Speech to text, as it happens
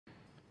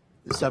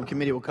The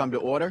subcommittee will come to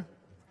order.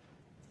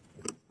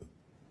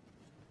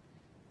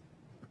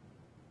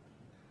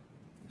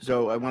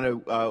 So I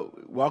want to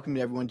welcome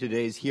everyone to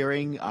today's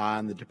hearing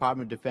on the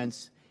Department of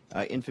Defense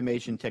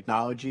information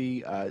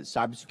technology,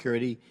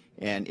 cybersecurity,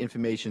 and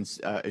information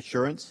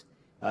assurance.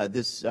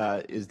 This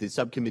is the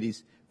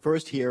subcommittee's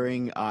first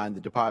hearing on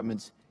the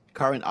department's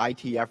current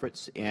IT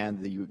efforts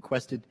and the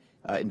requested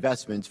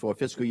investments for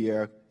fiscal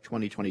year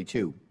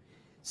 2022.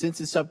 Since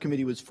the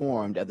subcommittee was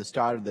formed at the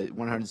start of the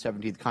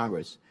 117th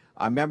Congress,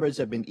 our members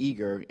have been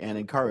eager and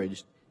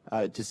encouraged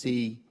to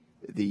see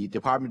the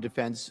Department of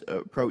Defense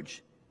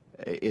approach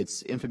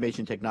its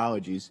information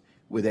technologies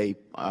with a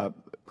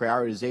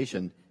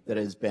prioritization that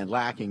has been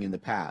lacking in the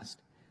past.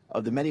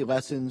 Of the many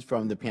lessons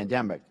from the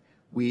pandemic,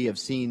 we have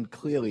seen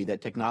clearly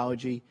that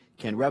technology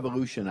can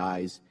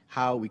revolutionize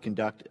how we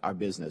conduct our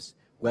business,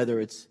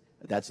 whether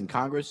that's in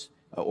Congress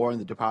or in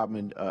the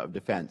Department of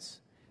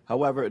Defense.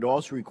 However, it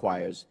also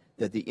requires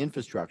that the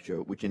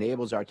infrastructure which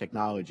enables our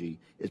technology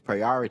is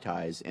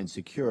prioritized and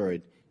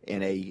secured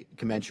in a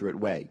commensurate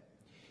way.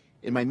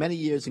 In my many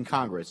years in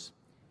Congress,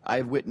 I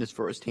have witnessed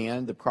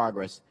firsthand the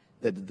progress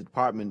that the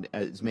department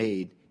has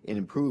made in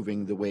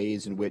improving the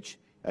ways in which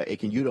it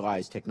can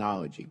utilize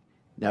technology.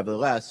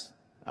 Nevertheless,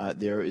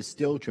 there is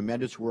still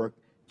tremendous work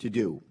to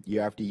do.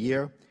 Year after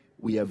year,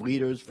 we have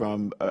leaders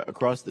from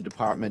across the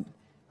department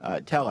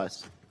tell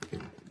us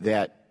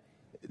that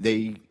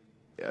they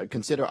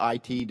consider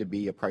IT to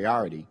be a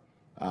priority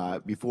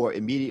before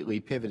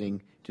immediately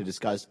pivoting to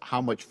discuss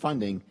how much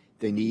funding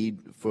they need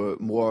for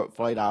more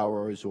flight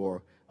hours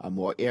or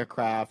more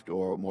aircraft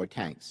or more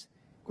tanks.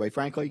 Quite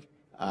frankly,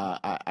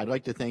 I'd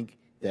like to think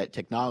that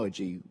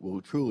technology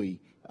will truly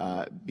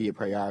be a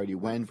priority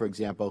when, for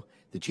example,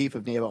 the Chief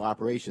of Naval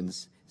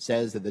Operations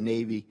says that the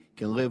Navy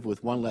can live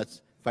with one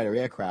less fighter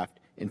aircraft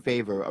in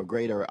favor of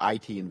greater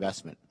IT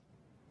investment.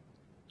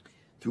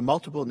 Through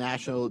multiple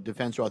National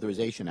Defense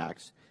Authorization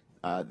Acts,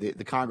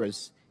 the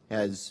Congress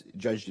has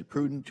judged it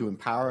prudent to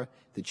empower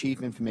the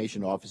Chief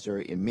Information Officer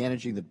in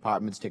managing the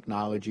department's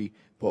technology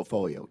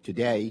portfolio.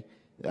 Today,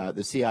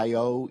 the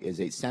CIO is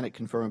a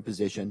Senate-confirmed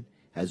position,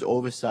 has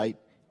oversight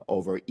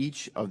over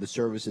each of the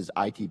service's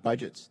IT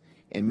budgets,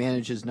 and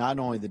manages not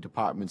only the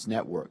department's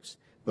networks,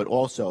 but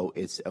also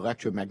its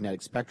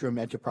electromagnetic spectrum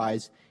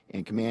enterprise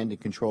and command and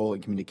control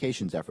and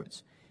communications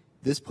efforts.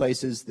 This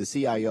places the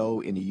CIO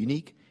in a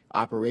unique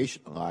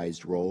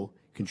operationalized role,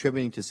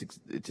 contributing to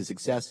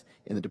success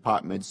in the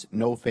department's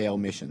no-fail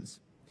missions.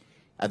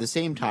 At the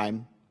same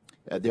time,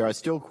 there are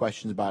still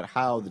questions about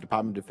how the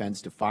Department of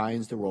Defense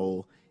defines the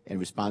role and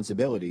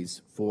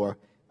responsibilities for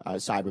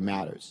cyber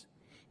matters.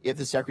 If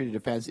the Secretary of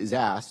Defense is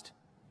asked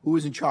who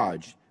is in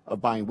charge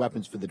of buying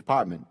weapons for the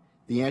department,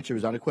 the answer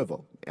is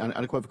unequivocal.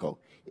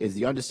 It is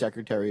the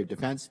Undersecretary of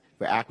Defense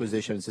for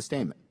Acquisition and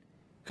Sustainment.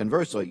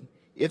 Conversely,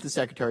 if the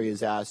Secretary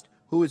is asked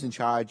who is in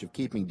charge of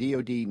keeping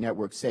DOD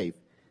networks safe,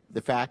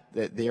 the fact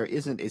that there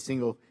isn't a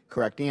single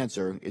correct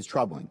answer is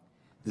troubling.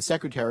 The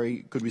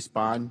Secretary could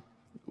respond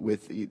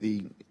with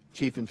the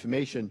Chief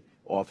Information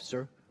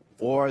Officer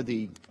or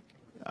the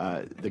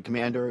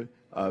Commander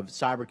of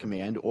Cyber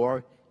Command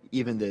or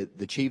even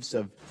the Chiefs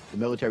of the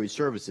Military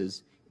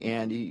Services,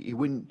 and he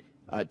wouldn't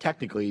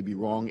technically be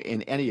wrong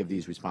in any of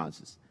these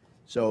responses.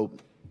 So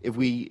if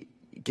we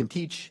can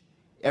teach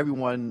every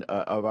one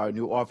of our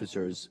new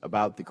officers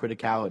about the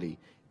criticality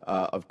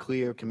of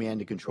clear command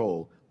and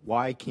control,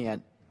 why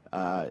can't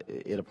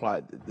it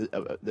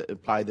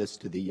apply this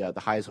to the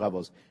highest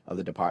levels of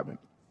the department?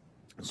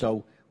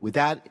 So with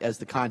that as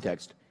the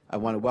context, I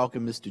want to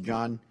welcome Mr.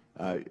 John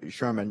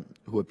Sherman,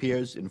 who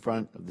appears in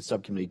front of the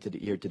subcommittee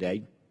here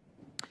today.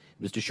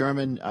 Mr.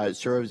 Sherman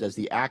serves as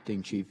the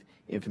acting Chief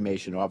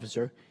Information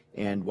Officer,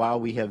 and while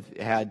we have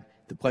had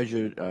the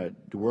pleasure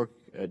to work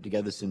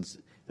together since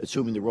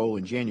assuming the role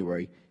in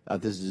January,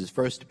 this is his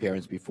first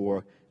appearance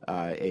before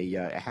a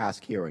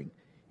HASC hearing.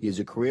 He is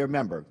a career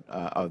member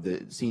of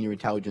the Senior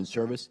Intelligence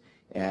Service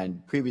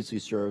and previously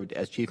served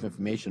as Chief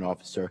Information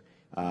Officer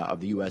of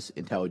the U.S.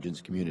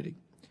 intelligence community.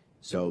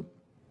 So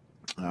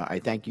I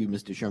thank you,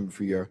 Mr. Sherman,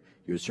 for your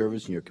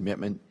service and your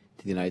commitment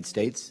to the United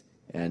States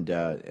and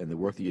the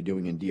work that you're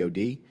doing in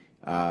DOD.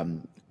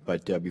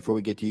 But before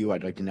we get to you,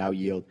 I'd like to now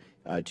yield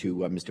to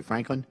Mr.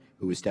 Franklin,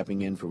 who is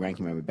stepping in for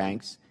Ranking Member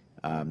Banks.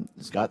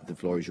 Scott, the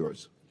floor is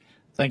yours.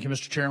 Thank you,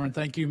 Mr. Chairman.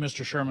 Thank you,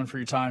 Mr. Sherman, for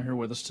your time here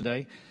with us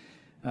today.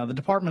 The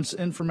Department's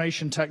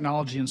information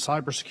technology and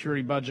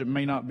cybersecurity budget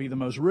may not be the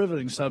most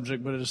riveting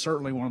subject, but it is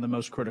certainly one of the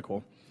most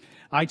critical.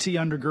 IT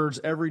undergirds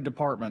every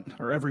department,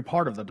 or every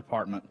part of the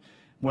department,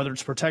 whether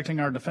it's protecting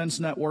our defense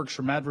networks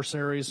from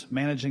adversaries,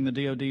 managing the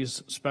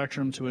DOD's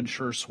spectrum to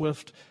ensure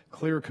swift,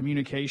 clear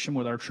communication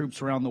with our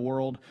troops around the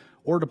world,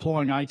 or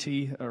deploying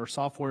IT or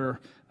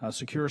software,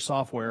 secure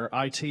software.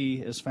 IT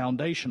is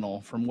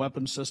foundational from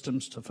weapon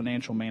systems to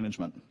financial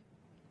management.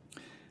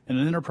 In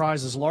an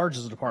enterprise as large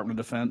as the Department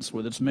of Defense,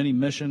 with its many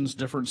missions,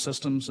 different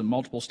systems, and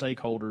multiple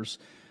stakeholders,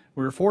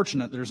 we are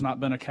fortunate there's not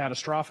been a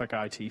catastrophic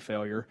IT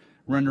failure,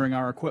 rendering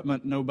our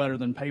equipment no better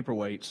than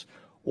paperweights,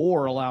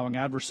 or allowing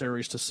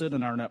adversaries to sit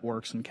in our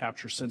networks and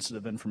capture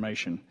sensitive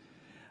information.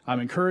 I'm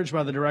encouraged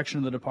by the direction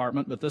of the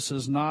department, but this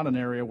is not an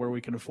area where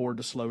we can afford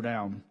to slow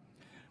down.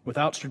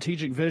 Without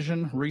strategic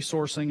vision,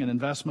 resourcing, and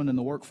investment in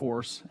the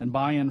workforce and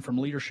buy-in from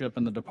leadership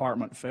in the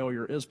department,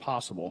 failure is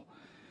possible.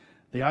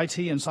 The IT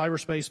and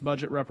cyberspace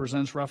budget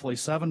represents roughly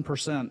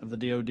 7% of the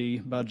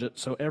DOD budget,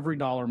 so every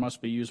dollar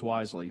must be used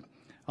wisely.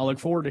 I look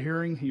forward to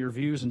hearing your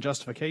views and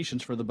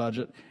justifications for the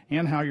budget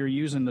and how you're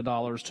using the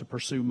dollars to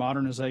pursue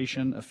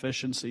modernization,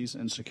 efficiencies,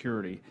 and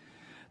security.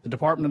 The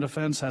Department of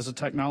Defense has a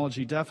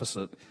technology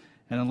deficit,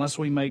 and unless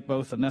we make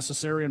both the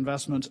necessary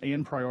investments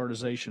and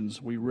prioritizations,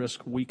 we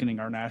risk weakening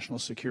our national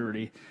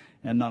security,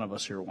 and none of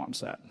us here wants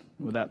that.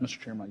 With that, Mr.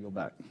 Chairman, I yield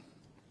back.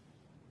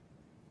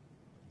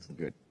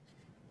 Good.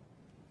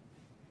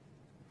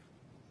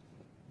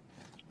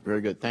 Very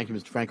good. Thank you,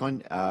 Mr.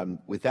 Franklin.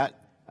 With that,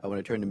 I want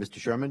to turn to Mr.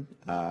 Sherman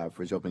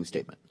for his opening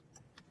statement.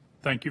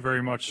 Thank you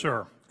very much,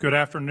 sir. Good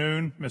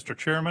afternoon, Mr.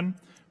 Chairman,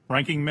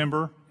 Ranking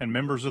Member, and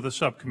members of the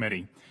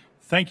subcommittee.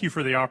 Thank you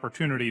for the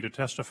opportunity to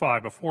testify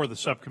before the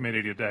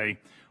subcommittee today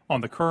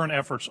on the current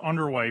efforts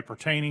underway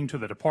pertaining to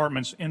the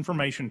Department's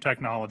information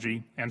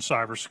technology and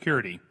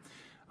cybersecurity.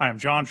 I am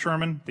John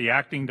Sherman, the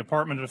Acting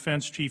Department of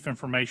Defense Chief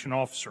Information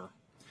Officer.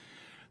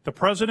 The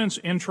President's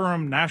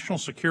interim national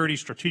security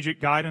strategic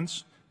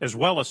guidance, as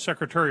well as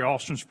Secretary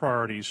Austin's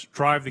priorities,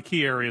 drive the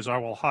key areas I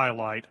will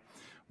highlight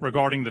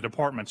regarding the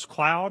Department's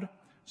cloud,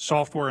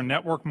 software and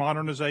network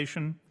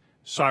modernization,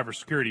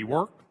 cybersecurity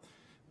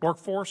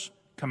workforce,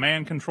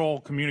 command control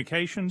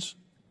communications,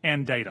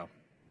 and data.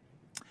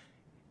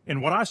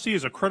 In what I see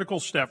as a critical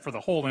step for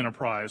the whole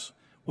enterprise,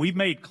 we've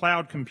made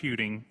cloud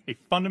computing a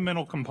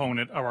fundamental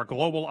component of our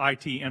global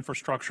IT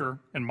infrastructure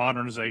and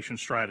modernization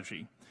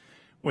strategy.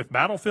 With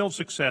battlefield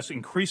success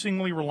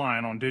increasingly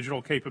relying on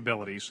digital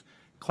capabilities,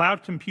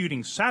 cloud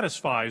computing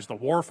satisfies the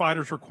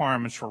warfighter's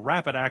requirements for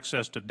rapid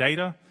access to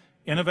data,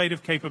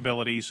 innovative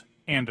capabilities,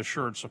 and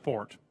assured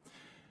support.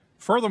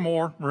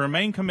 Furthermore, we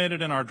remain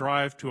committed in our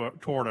drive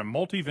toward a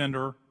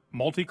multi-vendor,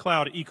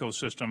 multi-cloud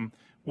ecosystem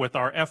with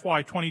our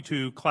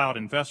FY22 cloud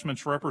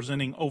investments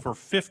representing over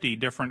 50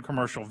 different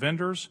commercial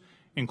vendors,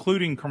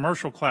 including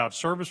commercial cloud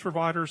service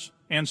providers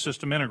and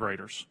system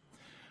integrators.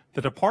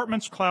 The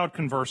Department's cloud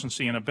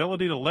conversancy and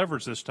ability to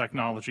leverage this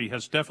technology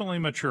has definitely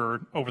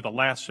matured over the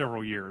last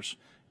several years,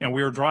 and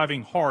we are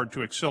driving hard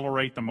to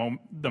accelerate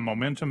the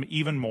momentum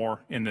even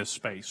more in this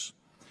space.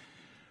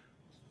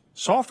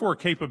 Software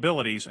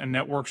capabilities and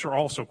networks are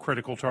also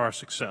critical to our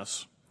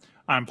success.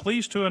 I'm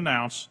pleased to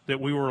announce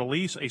that we will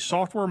release a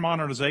software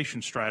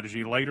modernization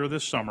strategy later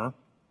this summer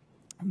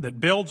that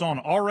builds on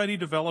already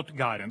developed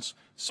guidance,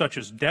 such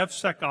as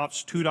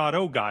DevSecOps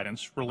 2.0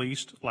 guidance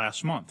released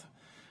last month.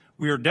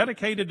 We are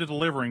dedicated to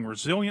delivering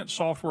resilient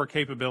software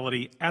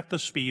capability at the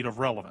speed of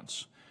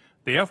relevance.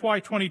 The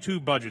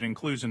FY22 budget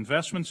includes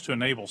investments to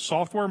enable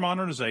software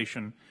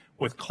modernization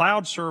with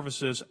cloud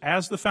services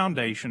as the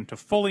foundation to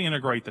fully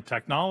integrate the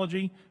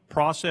technology,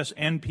 process,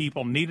 and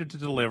people needed to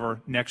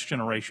deliver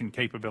next-generation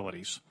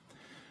capabilities.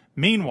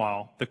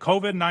 Meanwhile, the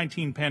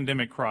COVID-19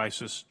 pandemic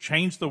crisis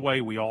changed the way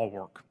we all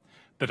work.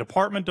 The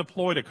Department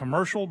deployed a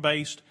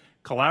commercial-based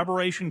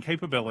collaboration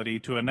capability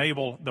to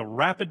enable the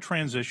rapid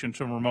transition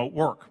to remote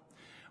work.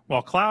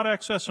 While cloud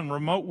access and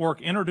remote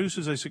work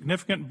introduces a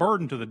significant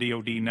burden to the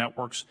DOD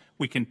networks,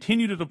 we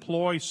continue to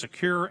deploy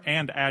secure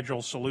and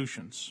agile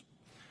solutions.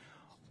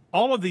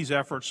 All of these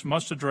efforts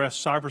must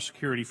address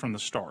cybersecurity from the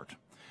start.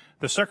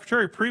 The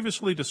Secretary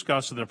previously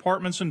discussed the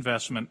Department's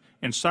investment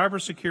in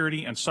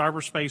cybersecurity and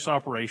cyberspace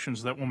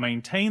operations that will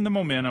maintain the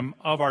momentum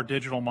of our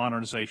digital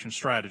modernization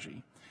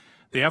strategy.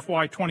 The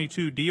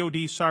FY22 DOD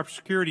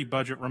cybersecurity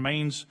budget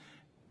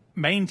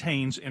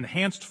maintains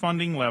enhanced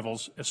funding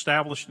levels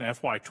established in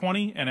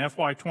FY20 and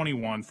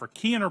FY21 for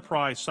key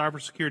enterprise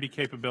cybersecurity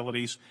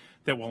capabilities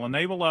that will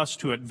enable us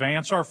to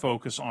advance our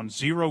focus on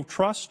zero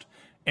trust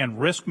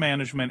and risk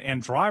management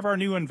and drive our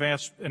new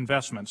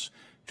investments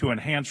to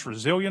enhance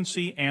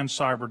resiliency and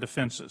cyber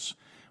defenses.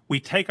 We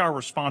take our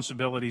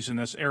responsibilities in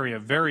this area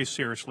very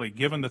seriously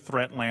given the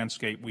threat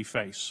landscape we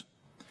face.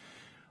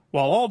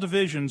 While all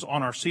divisions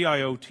on our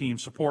CIO team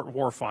support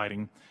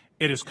warfighting,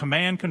 it is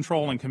command,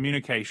 control, and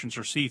communications,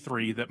 or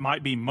C3, that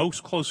might be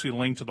most closely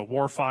linked to the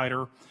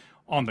warfighter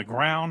on the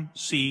ground,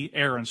 sea,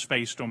 air, and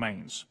space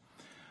domains.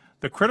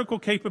 The critical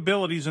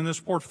capabilities in this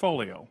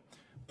portfolio,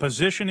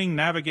 positioning,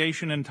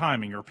 navigation, and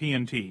timing, or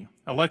PNT,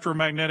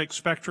 electromagnetic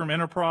spectrum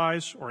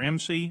enterprise, or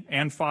MC,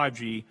 and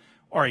 5G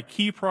are a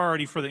key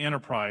priority for the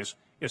enterprise,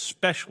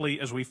 especially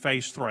as we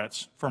face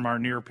threats from our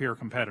near-peer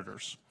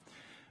competitors.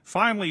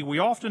 Finally, we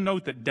often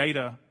note that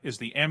data is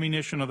the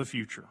ammunition of the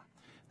future.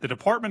 The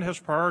Department has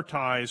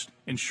prioritized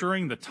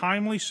ensuring the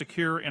timely,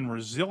 secure, and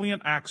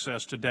resilient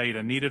access to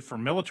data needed for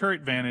military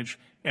advantage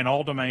in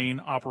all domain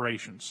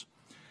operations.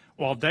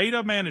 While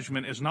data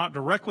management is not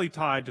directly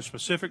tied to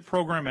specific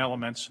program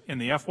elements in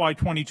the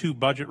FY22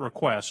 budget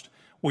request,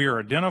 we are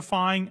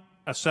identifying,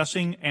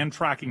 assessing, and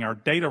tracking our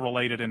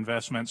data-related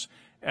investments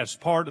as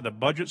part of the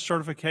budget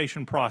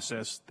certification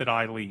process that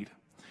I lead.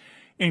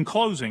 In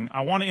closing,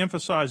 I want to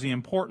emphasize the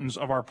importance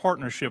of our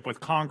partnership with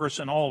Congress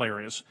in all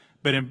areas,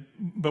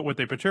 but with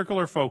a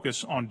particular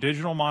focus on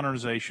digital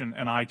modernization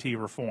and IT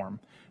reform.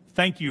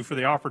 Thank you for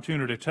the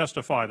opportunity to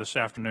testify this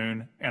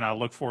afternoon, and I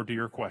look forward to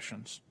your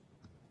questions.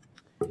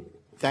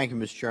 Thank you,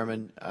 Mr.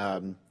 Chairman.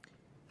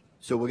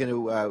 So we're going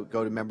to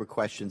go to member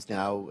questions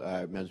now.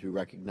 Members, we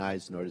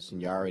recognize in order of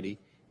seniority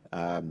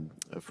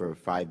for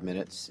 5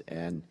 minutes,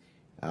 and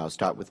I'll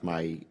start with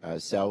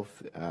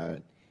myself.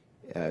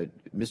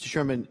 Mr.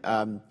 Sherman,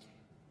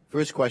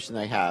 first question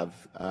I have,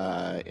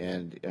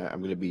 and I'm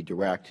going to be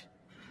direct.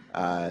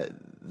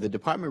 The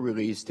department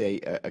released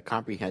a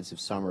comprehensive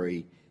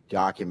summary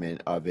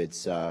document of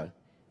its IT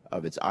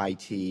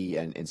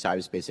and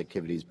cyberspace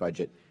activities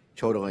budget,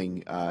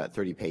 totaling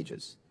 30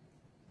 pages.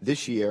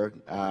 This year,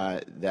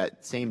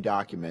 that same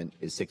document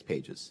is 6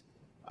 pages,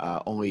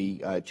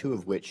 only 2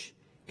 of which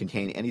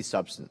contain any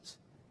substance.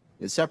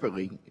 And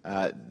separately,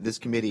 this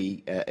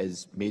committee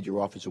has made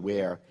your office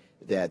aware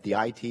that the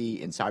IT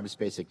and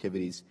cyberspace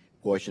activities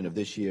portion of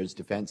this year's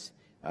defense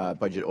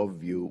budget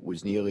overview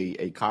was nearly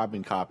a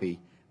carbon copy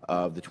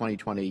of the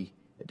 2020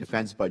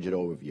 defense budget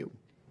overview.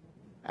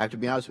 I have to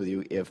be honest with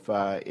you, if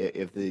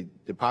the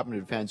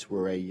Department of Defense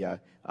were a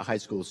high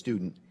school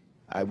student,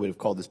 I would have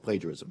called this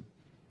plagiarism.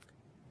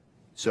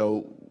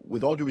 So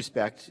with all due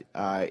respect,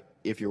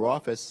 if your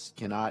office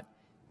cannot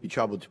be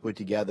troubled to put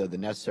together the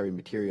necessary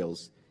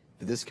materials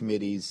for this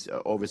committee's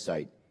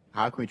oversight,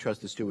 how can we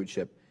trust the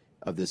stewardship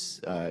of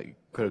this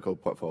critical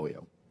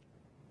portfolio?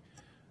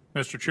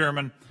 Mr.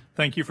 Chairman,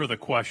 thank you for the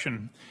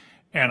question,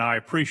 and I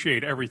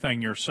appreciate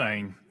everything you're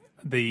saying.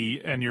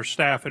 And your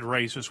staff had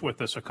raised this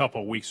with us a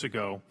couple weeks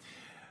ago.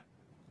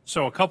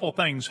 So a couple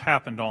things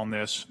happened on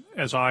this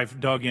as I've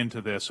dug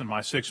into this in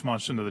my 6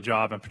 months into the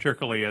job, and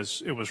particularly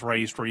as it was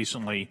raised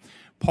recently.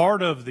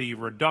 Part of the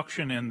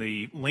reduction in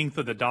the length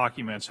of the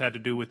documents had to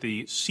do with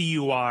the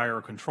CUI,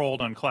 or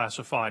Controlled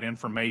Unclassified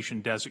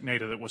Information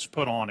designated, that was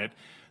put on it,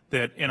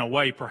 that in a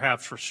way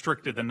perhaps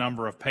restricted the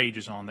number of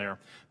pages on there.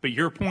 But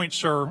your point,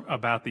 sir,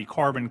 about the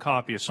carbon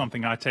copy is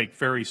something I take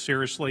very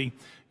seriously.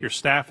 Your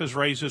staff has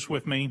raised this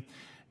with me,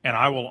 and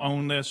I will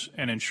own this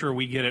and ensure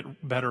we get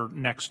it better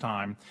next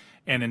time.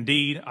 And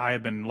indeed, I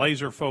have been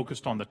laser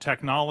focused on the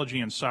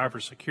technology and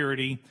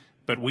cybersecurity,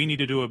 but we need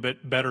to do a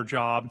bit better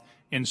job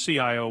in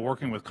CIO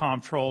working with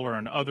comptroller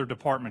and other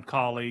department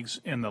colleagues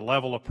in the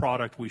level of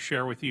product we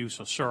share with you.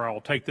 So, sir, I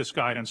will take this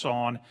guidance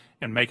on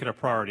and make it a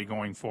priority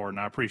going forward, and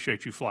I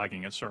appreciate you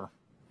flagging it, sir.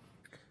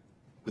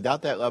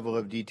 Without that level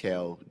of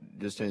detail,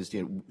 just to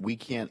understand, we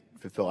can't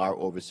fulfill our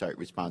oversight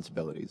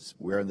responsibilities.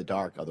 We're in the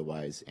dark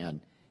otherwise, and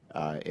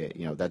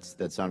you know,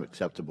 that's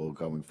unacceptable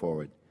going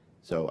forward.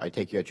 So I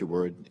take you at your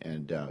word,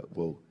 and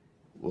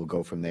we'll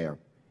go from there.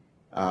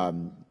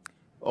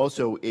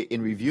 Also,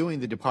 in reviewing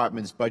the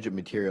department's budget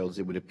materials,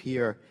 it would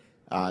appear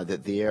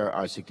that there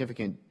are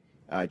significant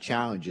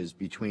challenges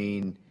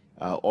between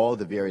all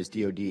the various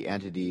DOD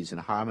entities in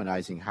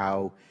harmonizing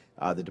how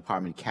the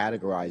department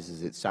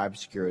categorizes its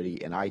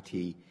cybersecurity and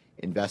IT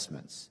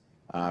investments.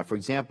 For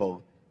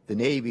example, the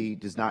Navy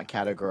does not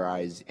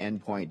categorize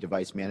endpoint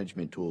device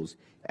management tools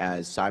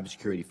as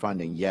cybersecurity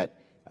funding, yet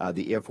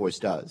the Air Force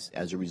does.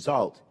 As a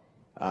result,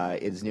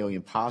 it is nearly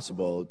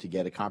impossible to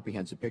get a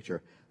comprehensive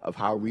picture of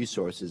how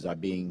resources are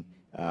being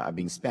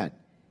spent.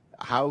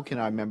 How can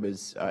our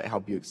members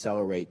help you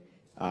accelerate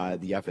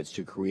the efforts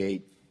to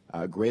create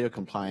greater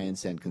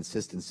compliance and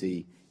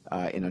consistency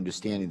in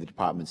understanding the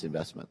department's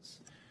investments?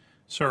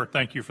 Sir,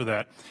 thank you for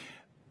that.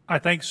 I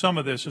think some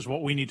of this is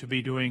what we need to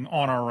be doing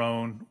on our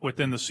own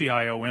within the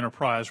CIO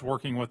enterprise,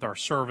 working with our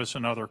service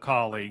and other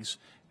colleagues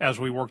as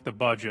we work the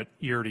budget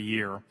year to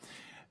year.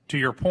 To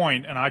your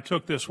point, and I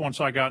took this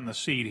once I got in the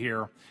seat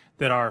here,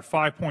 that our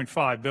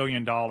 $5.5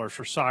 billion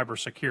for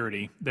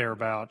cybersecurity,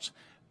 thereabouts,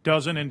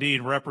 doesn't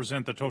indeed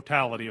represent the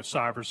totality of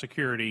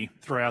cybersecurity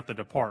throughout the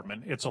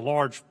department. It's a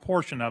large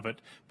portion of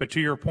it, but to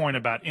your point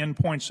about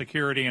endpoint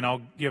security, and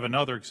I'll give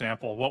another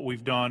example, what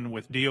we've done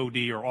with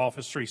DOD or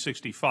Office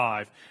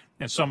 365,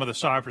 and some of the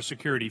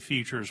cybersecurity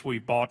features we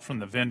bought from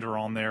the vendor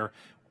on there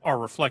are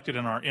reflected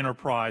in our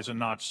enterprise and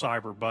not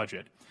cyber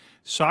budget.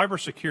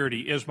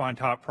 Cybersecurity is my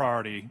top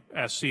priority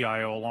as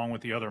CIO, along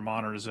with the other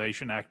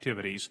modernization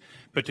activities.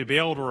 But to be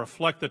able to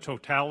reflect the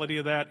totality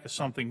of that is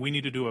something we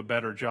need to do a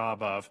better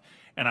job of.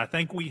 And I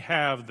think we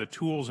have the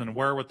tools and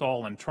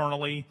wherewithal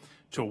internally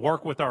to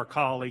work with our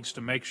colleagues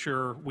to make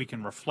sure we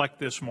can reflect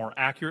this more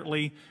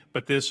accurately.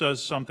 But this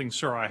is something,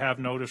 sir, I have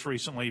noticed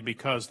recently,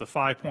 because the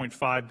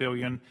 $5.5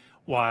 billion,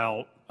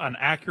 while an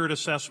accurate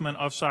assessment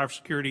of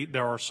cybersecurity,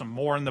 there are some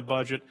more in the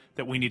budget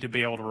that we need to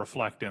be able to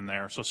reflect in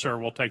there. So, sir,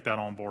 we'll take that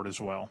on board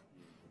as well.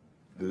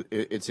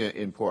 It's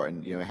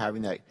important. You know,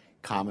 having that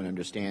common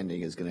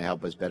understanding is going to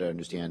help us better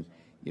understand,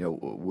 you know,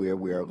 where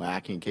we're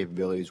lacking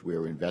capabilities,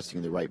 where we're investing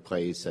in the right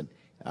place, and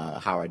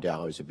how our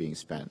dollars are being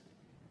spent.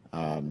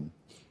 In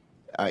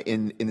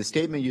the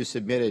statement you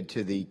submitted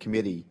to the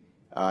committee,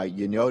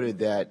 you noted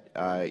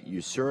that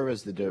you serve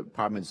as the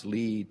department's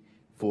lead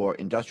for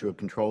industrial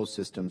control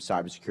system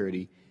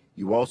cybersecurity.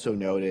 You also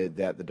noted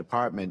that the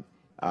department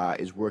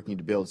is working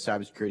to build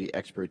cybersecurity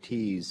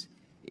expertise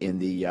in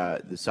the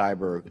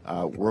cyber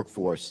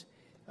workforce.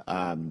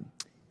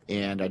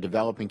 and are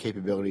developing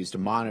capabilities to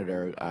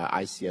monitor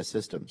ICS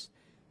systems.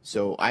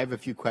 So I have a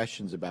few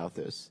questions about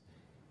this.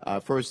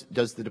 First,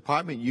 does the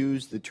department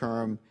use the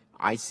term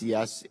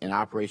ICS in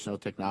operational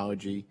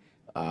technology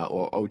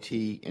or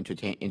OT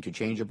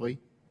interchangeably?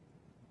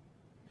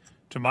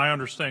 To my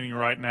understanding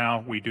right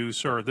now, we do,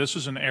 sir. This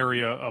is an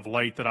area of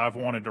late that I've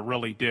wanted to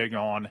really dig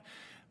on,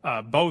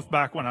 both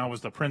back when I was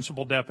the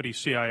principal deputy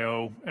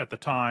CIO at the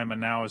time and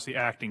now as the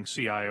acting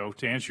CIO.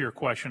 To answer your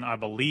question, I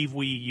believe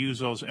we use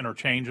those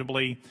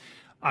interchangeably.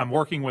 I'm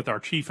working with our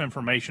Chief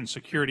Information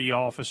Security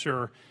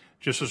Officer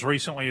just as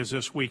recently as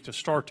this week to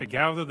start to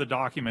gather the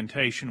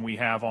documentation we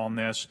have on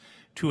this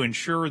to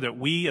ensure that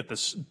we at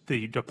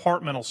the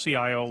departmental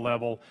CIO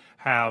level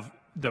have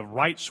the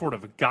right sort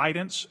of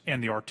guidance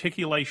and the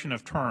articulation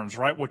of terms,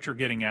 right what you're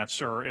getting at,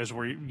 sir, as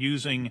we're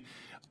using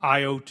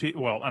IoT,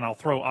 well, and I'll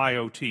throw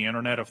IoT,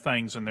 Internet of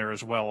Things, in there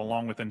as well,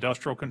 along with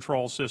industrial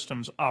control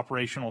systems,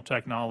 operational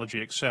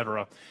technology, et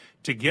cetera,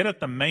 to get at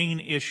the main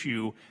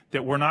issue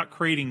that we're not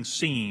creating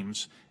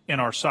seams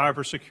in our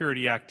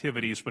cybersecurity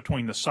activities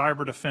between the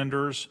cyber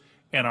defenders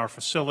and our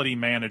facility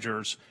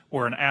managers,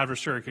 where an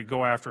adversary could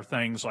go after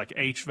things like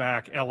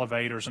HVAC,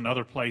 elevators, and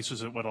other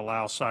places that would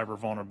allow cyber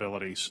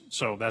vulnerabilities.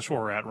 So that's where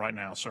we're at right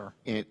now, sir.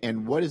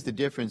 And what is the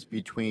difference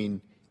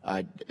between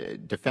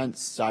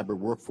defense cyber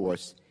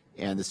workforce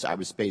and the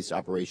cyberspace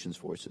operations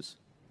forces?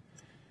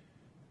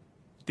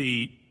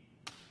 I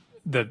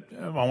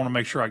want to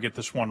make sure I get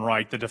this one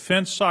right. The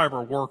defense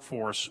cyber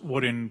workforce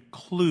would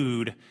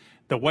include,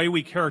 the way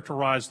we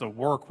characterize the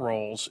work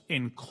roles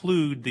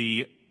include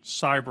the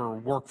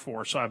cyber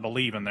workforce, I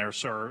believe, in there,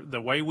 sir.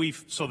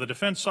 So the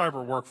defense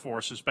cyber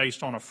workforce is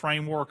based on a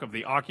framework of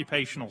the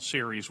occupational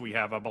series we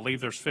have. I believe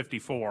there's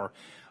 54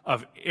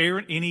 of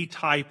any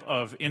type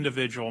of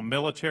individual,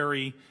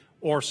 military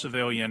or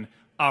civilian,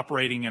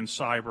 operating in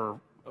cyber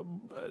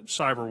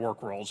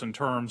work roles in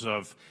terms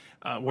of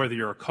whether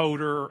you're a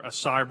coder, a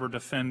cyber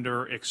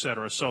defender, et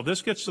cetera. So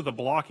this gets to the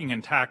blocking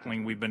and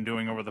tackling we've been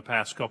doing over the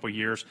past couple of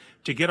years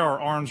to get our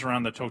arms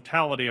around the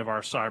totality of our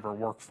cyber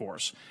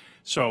workforce.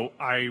 So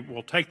I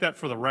will take that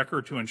for the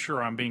record to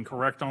ensure I'm being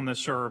correct on this,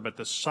 sir, but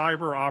the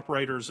cyber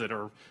operators that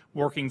are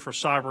working for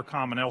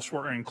Cybercom and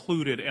elsewhere are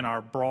included in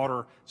our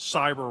broader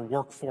cyber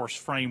workforce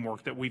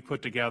framework that we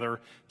put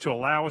together to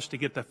allow us to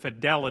get the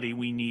fidelity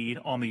we need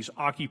on these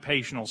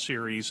occupational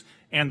series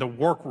and the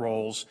work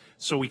roles,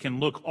 so we can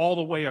look all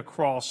the way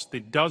across the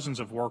dozens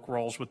of work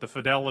roles with the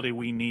fidelity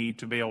we need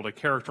to be able to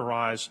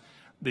characterize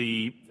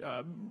the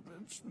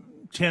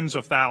tens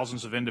of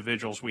thousands of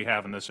individuals we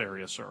have in this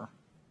area, sir.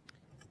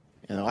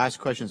 And the last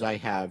questions I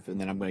have, and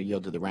then I'm going to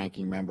yield to the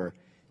ranking member,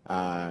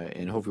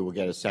 and hopefully we'll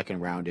get a second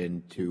round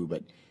in too,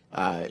 but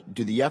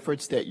do the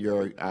efforts that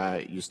your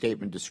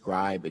statement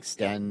describe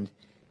extend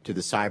to the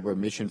cyber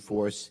mission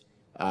force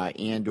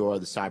and or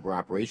the cyber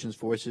operations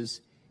forces?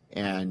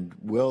 And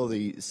will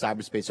the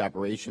cyberspace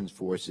operations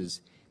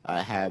forces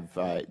have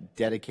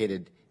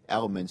dedicated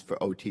elements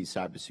for OT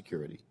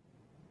cybersecurity?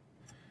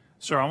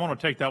 Sir, I want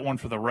to take that one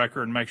for the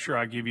record and make sure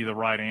I give you the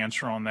right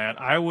answer on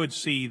that. I would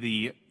see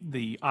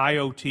the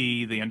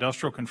IoT, the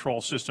industrial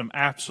control system,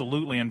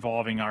 absolutely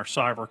involving our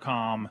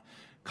Cybercom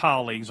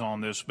colleagues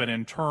on this, but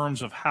in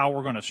terms of how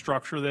we're going to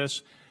structure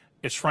this,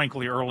 it's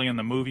frankly early in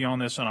the movie on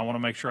this, and I want to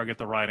make sure I get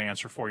the right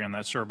answer for you on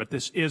that, sir. But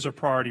this is a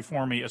priority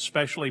for me,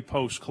 especially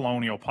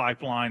post-Colonial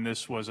Pipeline.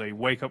 This was a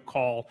wake-up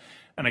call.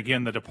 And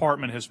again, the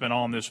department has been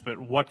on this, but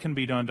what can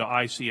be done to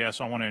ICS?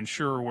 I want to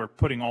ensure we're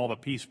putting all the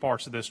piece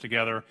parts of this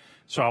together,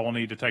 so I will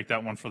need to take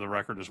that one for the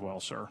record as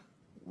well, sir.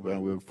 Well,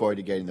 we look forward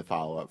to getting the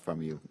follow-up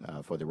from you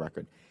for the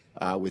record.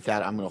 With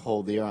that, I'm going to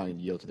hold there. I'm going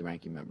to yield to the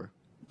ranking member.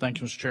 Thank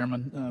you, Mr.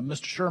 Chairman.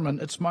 Mr. Sherman,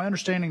 it's my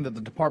understanding that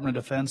the Department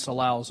of Defense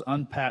allows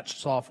unpatched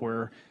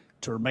software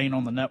to remain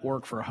on the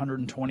network for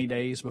 120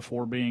 days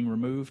before being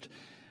removed.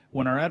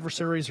 When our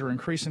adversaries are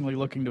increasingly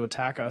looking to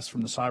attack us from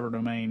the cyber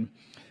domain,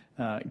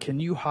 can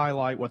you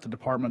highlight what the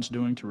department's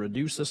doing to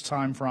reduce this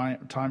time frame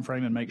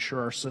and make sure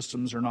our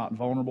systems are not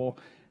vulnerable?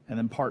 And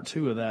then part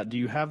two of that, do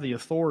you have the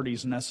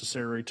authorities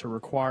necessary to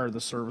require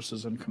the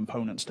services and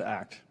components to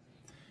act?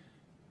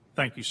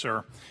 Thank you,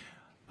 sir.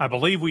 I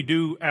believe we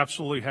do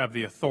absolutely have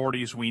the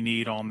authorities we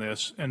need on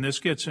this, and this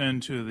gets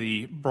into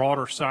the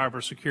broader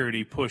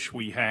cybersecurity push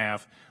we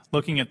have,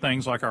 looking at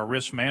things like our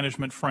risk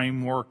management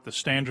framework, the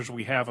standards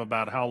we have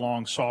about how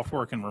long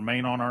software can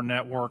remain on our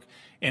network,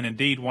 and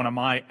indeed one of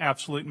my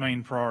absolute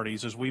main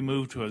priorities as we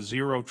move to a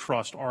zero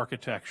trust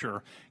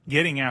architecture,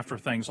 getting after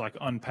things like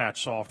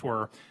unpatched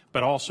software,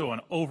 but also an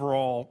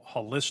overall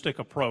holistic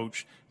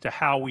approach to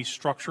how we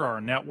structure our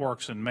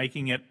networks and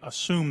making it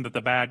assume that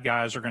the bad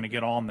guys are going to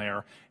get on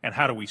there, and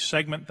how do we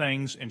segment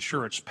things,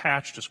 ensure it's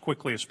patched as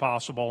quickly as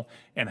possible,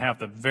 and have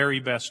the very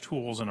best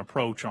tools and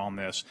approach on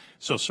this.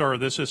 So, sir,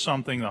 this is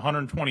something, the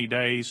 120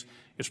 days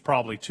is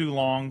probably too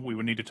long. We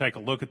would need to take a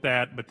look at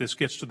that, but this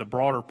gets to the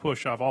broader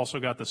push I've also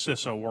got the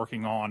CISO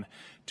working on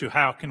to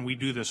how can we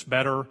do this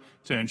better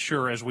to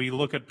ensure as we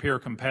look at peer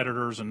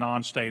competitors and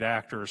non-state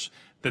actors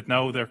that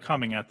know they're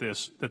coming at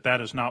this, that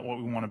is not what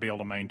we want to be able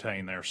to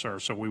maintain there, sir.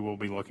 So we will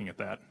be looking at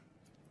that.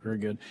 Very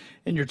good.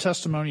 In your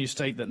testimony, you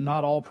state that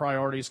not all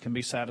priorities can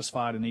be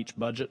satisfied in each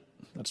budget.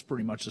 That's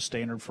pretty much the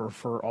standard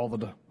for all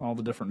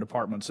the different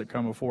departments that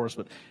come before us.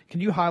 But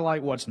can you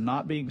highlight what's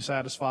not being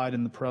satisfied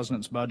in the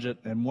president's budget,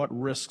 and what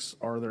risks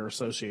are there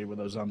associated with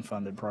those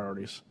unfunded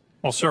priorities?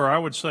 Well, sir, I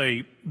would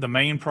say the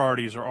main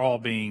priorities are all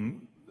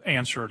being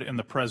answered in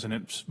the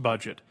president's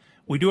budget.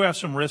 We do have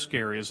some risk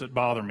areas that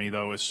bother me,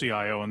 though, as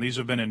CIO, and these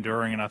have been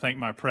enduring, and I think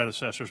my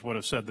predecessors would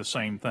have said the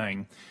same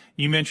thing.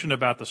 You mentioned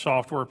about the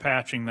software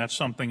patching. That's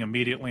something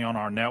immediately on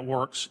our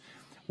networks.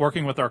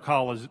 Working with our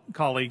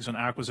colleagues in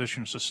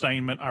acquisition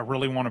sustainment, I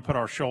really want to put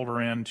our shoulder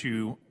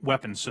into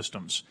weapon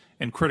systems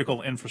and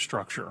critical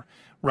infrastructure,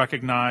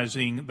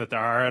 recognizing that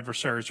our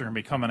adversaries are going to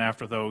be coming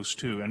after those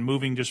too, and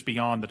moving just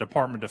beyond the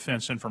Department of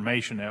Defense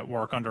Information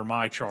Network under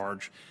my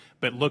charge,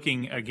 but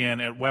looking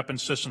again at weapon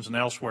systems and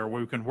elsewhere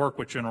where we can work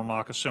with General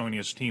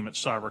Nakasonia's team at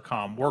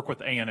Cybercom, work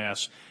with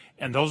ANS.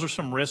 And those are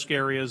some risk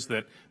areas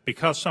that,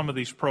 because some of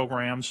these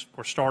programs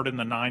were started in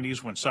the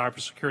 90s when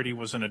cybersecurity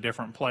was in a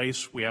different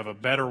place, we have a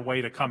better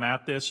way to come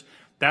at this.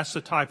 That's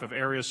the type of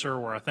area, sir,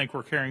 where I think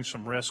we're carrying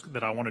some risk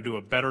that I want to do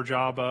a better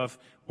job of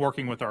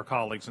working with our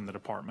colleagues in the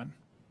department.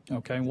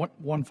 Okay,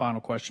 one final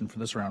question for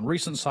this round.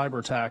 Recent cyber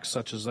attacks,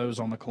 such as those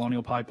on the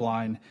Colonial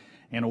Pipeline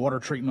and a water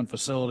treatment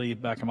facility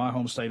back in my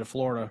home state of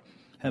Florida,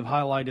 have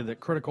highlighted that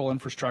critical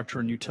infrastructure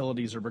and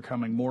utilities are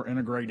becoming more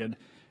integrated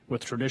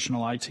with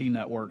traditional IT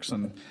networks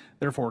and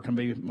therefore can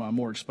be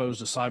more exposed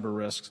to cyber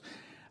risks.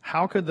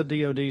 How could the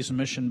DOD's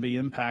mission be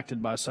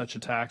impacted by such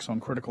attacks on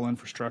critical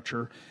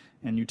infrastructure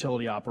and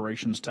utility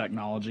operations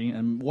technology,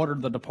 and what are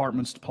the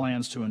department's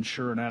plans to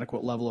ensure an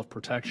adequate level of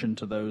protection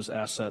to those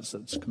assets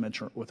that's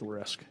commensurate with the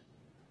risk?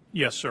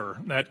 Yes, sir.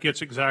 That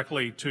gets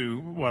exactly to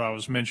what I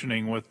was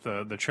mentioning with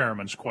the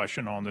chairman's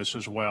question on this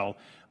as well.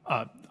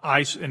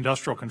 ICE,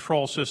 industrial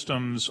control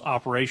systems,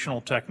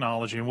 operational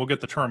technology, and we'll get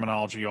the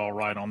terminology all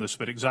right on this,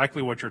 but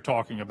exactly what you're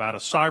talking about, a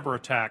cyber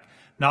attack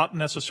not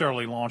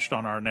necessarily launched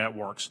on our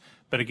networks,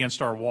 but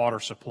against our water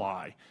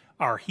supply,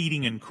 our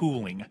heating and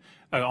cooling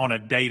on a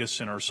data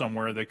center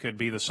somewhere that could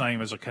be the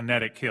same as a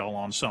kinetic kill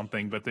on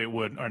something, but they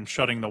would, and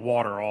shutting the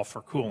water off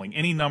for cooling.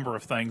 Any number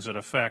of things that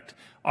affect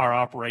our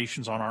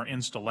operations on our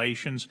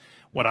installations.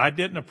 What I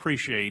didn't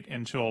appreciate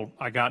until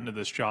I got into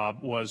this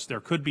job was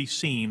there could be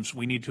seams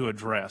we need to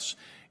address.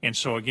 And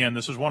so again,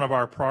 this is one of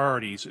our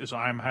priorities, is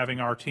I'm having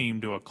our team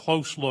do a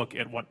close look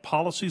at what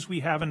policies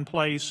we have in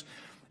place.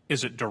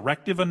 Is it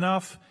directive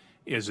enough?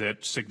 Is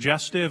it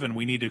suggestive and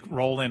we need to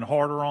roll in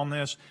harder on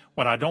this?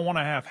 What I don't want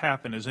to have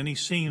happen is any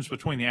seams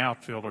between the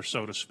outfielders,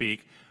 so to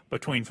speak,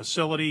 between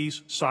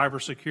facilities,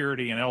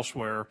 cybersecurity, and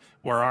elsewhere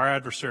where our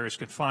adversaries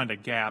could find a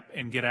gap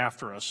and get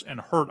after us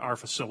and hurt our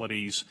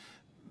facilities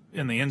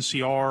in the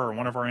NCR or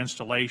one of our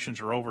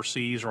installations or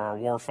overseas or our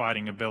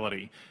warfighting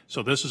ability.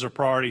 So this is a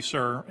priority,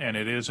 sir, and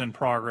it is in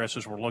progress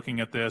as we're looking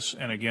at this.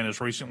 And again,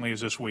 as recently as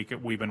this week,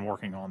 we've been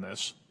working on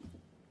this.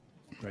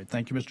 Great.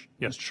 Thank you, Mr.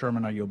 Yes. Mr.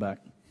 Sherman. I yield back.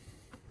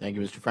 Thank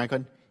you, Mr.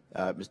 Franklin.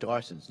 Mr.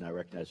 Larson is now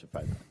recognized for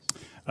 5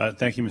 minutes.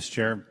 Thank you, Mr.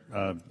 Chair.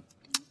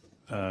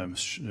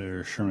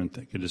 Mr. Sherman,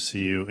 good to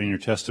see you. In your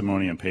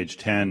testimony on page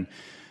 10,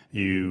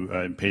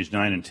 page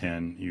 9 and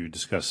 10, you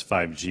discuss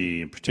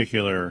 5G. In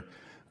particular,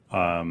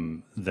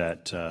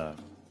 that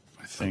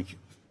I think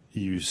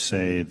you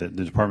say that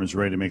the department is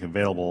ready to make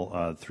available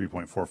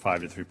 3.45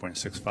 to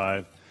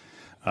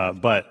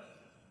 3.65, but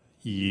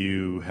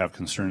you have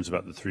concerns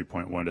about the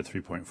 3.1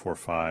 to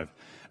 3.45.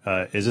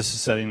 Is this a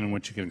setting in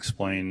which you can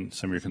explain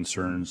some of your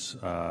concerns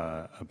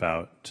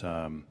about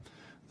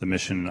the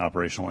mission and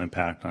operational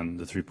impact on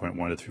the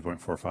 3.1 to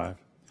 3.45?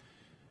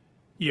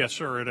 Yes,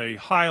 sir. At a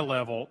high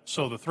level,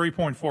 so the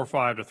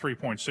 3.45 to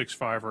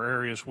 3.65 are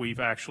areas we've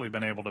actually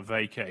been able to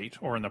vacate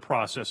or in the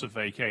process of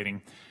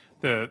vacating.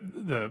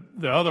 The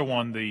other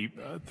one, the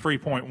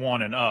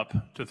 3.1 and up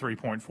to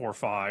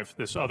 3.45,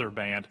 this other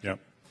band, Yep.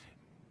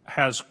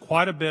 has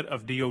quite a bit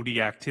of DOD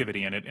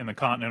activity in it in the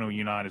continental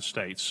United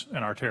States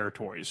and our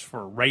territories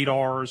for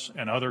radars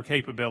and other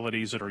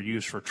capabilities that are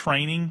used for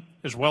training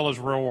as well as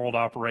real-world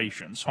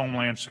operations,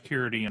 homeland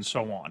security, and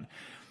so on.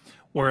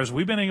 Whereas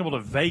we've been able to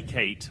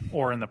vacate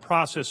or in the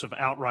process of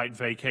outright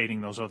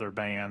vacating those other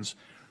bands,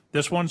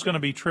 this one's going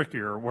to be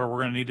trickier where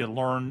we're going to need to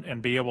learn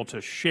and be able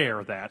to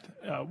share that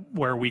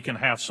where we can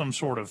have some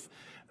sort of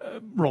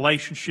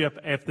relationship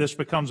if this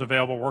becomes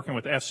available working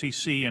with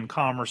FCC and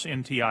Commerce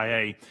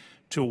NTIA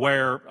to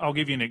where, I'll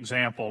give you an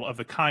example of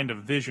the kind of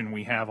vision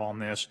we have on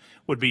this,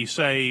 would be,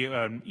 say,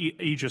 an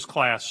Aegis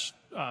class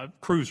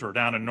cruiser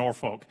down in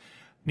Norfolk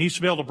needs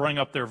to be able to bring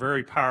up their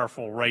very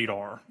powerful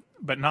radar,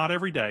 but not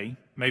every day,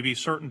 maybe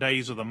certain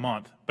days of the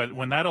month. But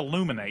when that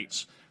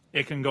illuminates,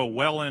 it can go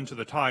well into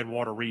the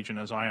Tidewater region,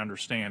 as I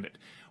understand it.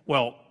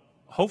 Well,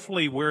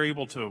 hopefully we're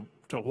able to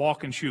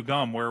walk and chew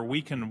gum where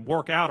we can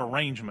work out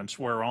arrangements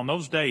where on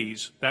those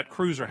days that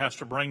cruiser has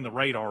to bring the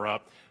radar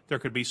up there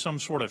could be some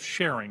sort of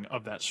sharing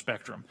of that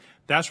spectrum.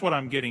 That's what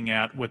I'm getting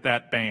at with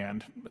that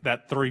band,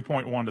 that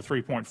 3.1 to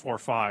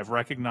 3.45,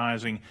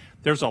 recognizing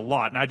there's a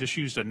lot, and I just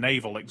used a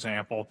naval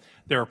example.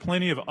 There are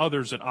plenty of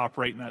others that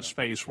operate in that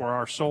space where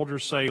our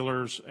soldiers,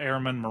 sailors,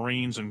 airmen,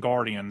 Marines, and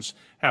Guardians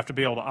have to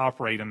be able to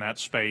operate in that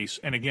space.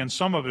 And again,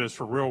 some of it is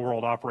for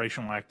real-world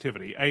operational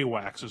activity.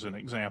 AWACS is an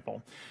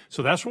example.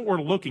 So that's what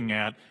we're looking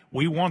at.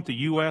 We want the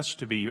U.S.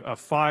 to be a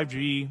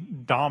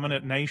 5G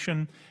dominant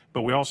nation,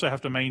 but we also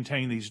have to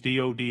maintain these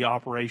DOD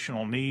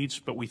operational needs.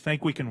 But we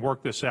think we can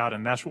work this out,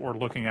 and that's what we're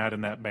looking at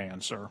in that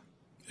band, sir.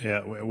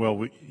 Yeah,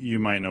 well, you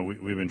might know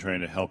we've been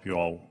trying to help you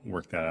all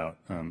work that out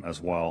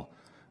as well.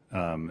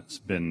 It's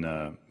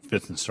been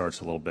fits and starts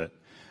a little bit.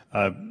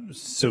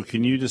 So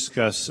can you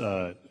discuss,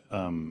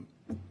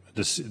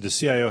 does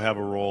CIO have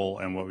a role,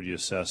 and what would you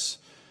assess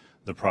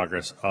the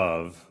progress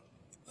of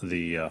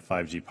the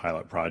 5G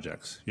pilot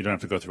projects? You don't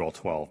have to go through all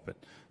 12, but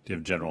do you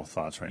have general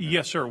thoughts right now?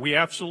 Yes, sir. We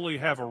absolutely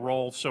have a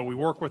role. So we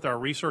work with our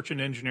research and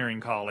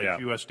engineering colleagues,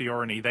 Yeah.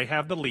 USDR&E. They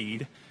have the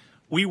lead.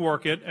 We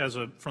work it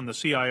from the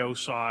CIO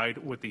side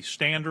with the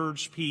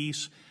standards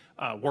piece,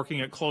 working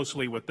it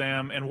closely with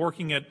them and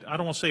working it, I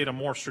don't want to say at a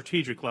more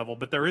strategic level,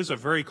 but there is a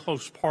very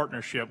close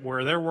partnership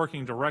where they're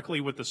working directly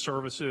with the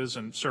services,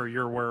 and sir,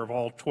 you're aware of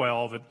all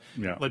 12,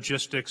 Yeah.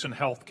 logistics and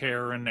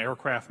healthcare and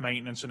aircraft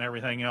maintenance and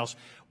everything else,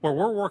 where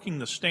we're working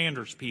the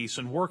standards piece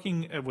and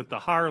working with the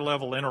higher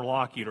level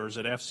interlocutors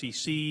at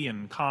FCC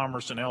and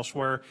Commerce and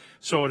elsewhere.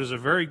 So it is a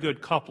very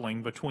good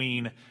coupling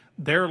between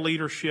their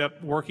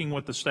leadership working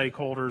with the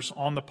stakeholders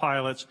on the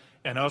pilots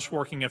and us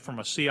working it from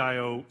a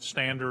CIO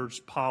standards,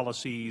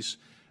 policies,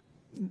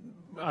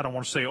 I don't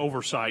want to say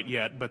oversight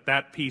yet, but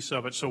that piece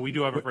of it. So we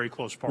do have a very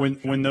close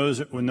partnership. When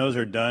those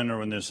are done, or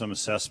when there's some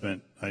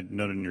assessment, I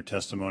noted in your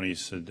testimony you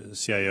said the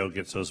CIO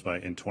gets those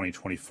in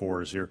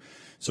 2024.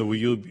 So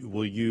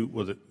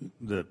will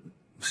the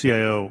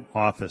CIO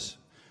office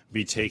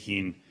be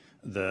taking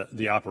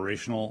the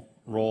operational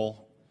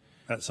role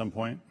at some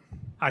point?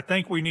 I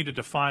think we need to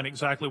define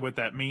exactly what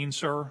that means,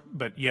 sir.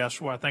 But yes,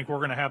 well, I think we're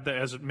going to have that,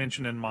 as it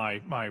mentioned in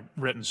my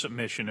written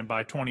submission, and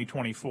by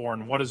 2024.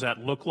 And what does that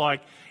look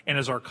like? And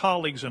as our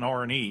colleagues in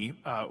R&E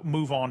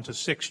move on to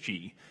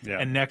 6G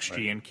and next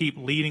G and keep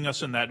leading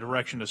us in that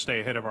direction to stay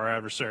ahead of our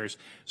adversaries.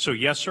 So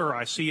yes, sir,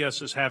 I see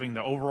us as having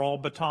the overall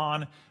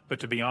baton. But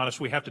to be honest,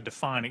 we have to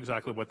define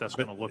exactly what that's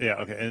going to look like. Yeah,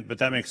 okay. But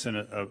that makes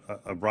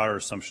a broader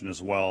assumption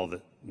as well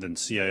that then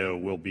CIO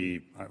will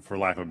be, for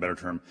lack of a better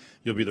term,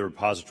 you'll be the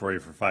repository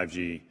for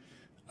 5G,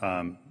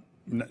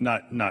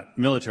 not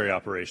military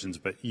operations,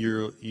 but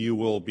you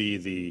will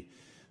be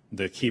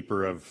the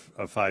keeper of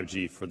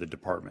 5G for the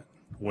department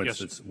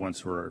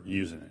once we're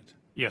using it.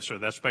 Yes, sir.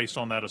 That's based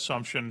on that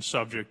assumption,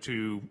 subject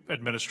to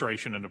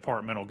administration and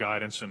departmental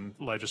guidance and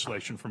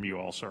legislation from you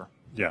all, sir.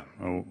 Yeah,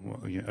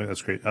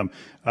 that's great.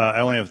 I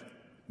only have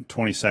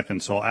 20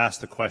 seconds, so I'll ask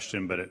the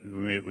question, but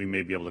we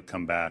may be able to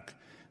come back,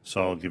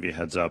 so I'll give you a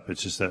heads up.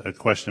 It's just a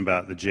question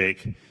about the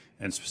JAKE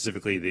and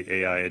specifically the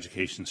AI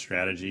education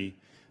strategy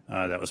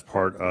that was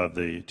part of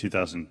the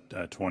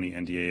 2020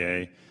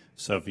 NDAA.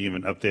 So if you give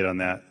an update on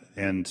that,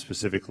 and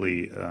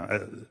specifically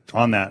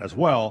on that as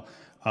well,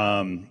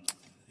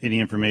 any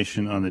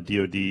information on the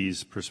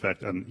DOD's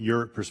perspective, on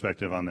your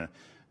perspective on the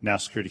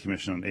National Security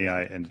Commission on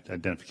AI and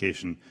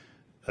identification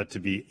to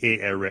be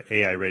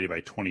AI ready by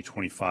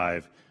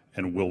 2025,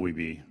 and will we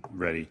be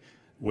ready?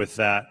 With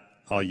that,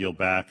 I'll yield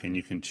back, and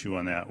you can chew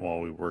on that while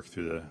we work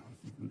through the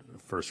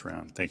first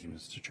round. Thank you,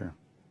 Mr. Chair.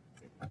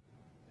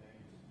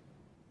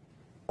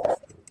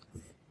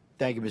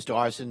 Thank you, Mr.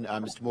 Arson.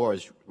 Mr. Moore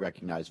is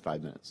recognized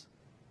 5 minutes.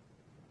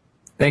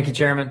 Thank you,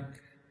 Chairman.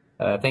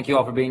 Thank you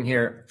all for being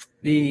here.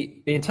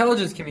 The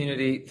intelligence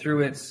community,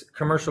 through its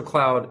Commercial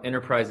Cloud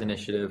Enterprise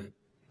Initiative,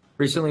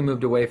 recently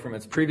moved away from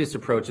its previous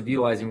approach of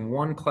utilizing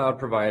one cloud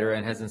provider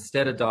and has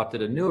instead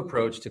adopted a new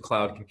approach to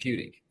cloud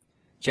computing.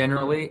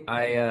 Generally,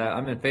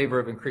 I'm in favor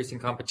of increasing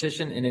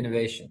competition and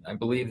innovation. I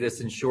believe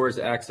this ensures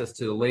access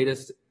to the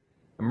latest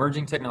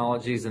emerging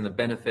technologies and the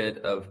benefit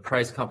of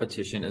price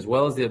competition, as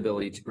well as the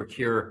ability to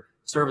procure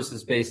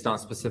services based on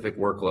specific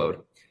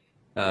workload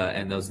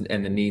and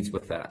the needs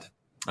with that.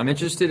 I'm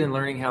interested in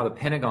learning how the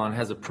Pentagon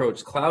has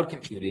approached cloud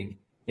computing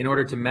in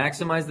order to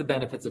maximize the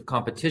benefits of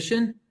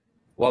competition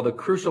while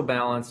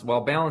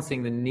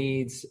balancing the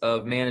needs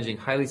of managing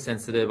highly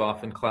sensitive,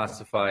 often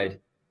classified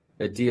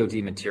DOD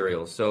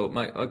materials. So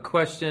my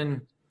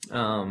question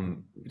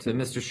to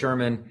Mr.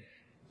 Sherman,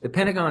 the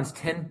Pentagon's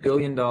 $10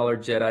 billion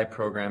JEDI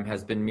program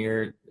has been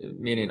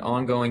meaning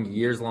ongoing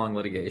years-long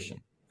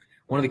litigation.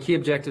 One of the key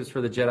objectives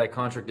for the JEDI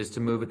contract is to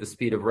move at the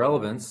speed of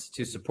relevance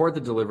to support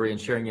the delivery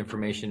and sharing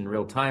information in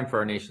real time for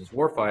our nation's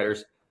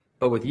warfighters,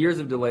 but with years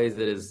of delays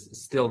that has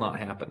still not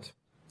happened.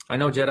 I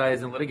know JEDI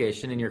is in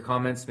litigation and your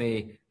comments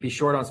may be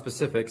short on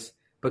specifics,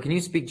 but can you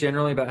speak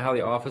generally about how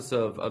the Office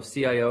of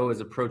CIO is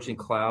approaching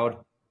cloud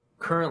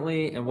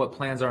currently and what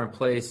plans are in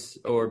place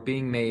or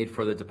being made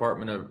for the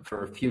Department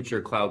for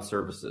future cloud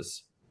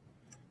services?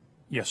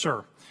 Yes,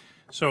 sir.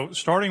 So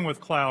starting with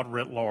cloud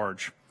writ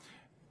large,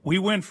 we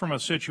went from a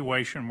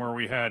situation where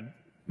we had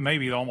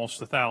maybe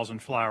almost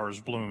 1,000 flowers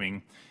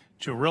blooming,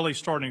 to really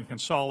starting to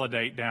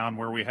consolidate down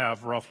where we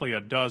have roughly a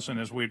dozen,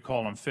 as we'd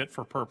call them,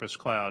 fit-for-purpose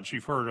clouds.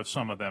 You've heard of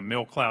some of them,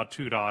 Mill Cloud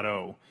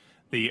 2.0,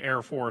 the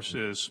Air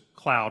Force's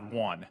Cloud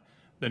 1,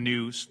 the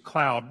new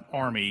Cloud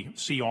Army,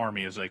 Sea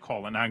Army as they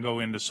call it, and I go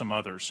into some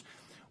others,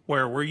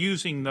 where we're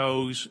using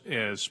those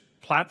as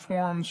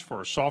platforms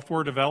for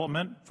software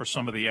development, for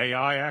some of the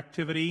AI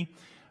activity,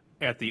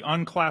 at the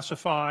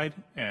unclassified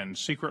and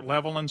secret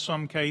level in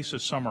some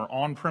cases. Some are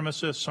on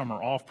premises, some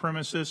are off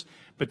premises.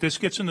 But this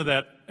gets into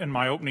that in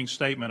my opening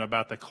statement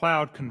about the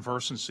cloud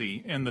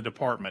conversancy in the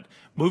department.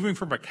 Moving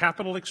from a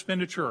capital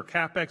expenditure or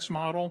CapEx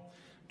model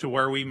to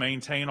where we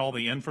maintain all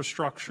the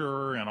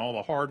infrastructure and all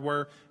the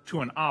hardware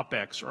to an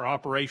OpEx or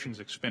operations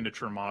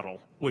expenditure model,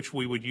 which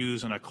we would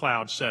use in a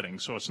cloud setting.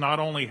 So it's not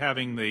only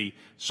having the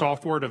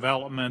software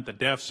development, the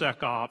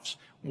DevSecOps,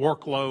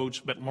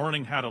 workloads, but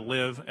learning how to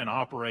live and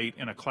operate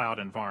in a cloud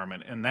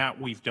environment, and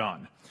that we've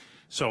done.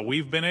 So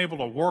we've been able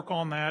to work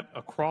on that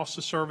across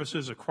the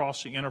services,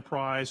 across the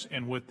enterprise,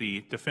 and with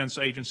the defense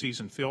agencies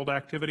and field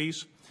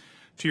activities.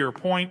 To your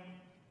point,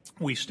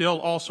 we still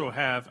also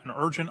have an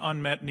urgent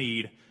unmet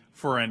need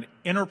for an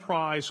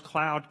enterprise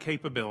cloud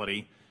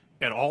capability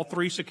at all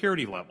three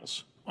security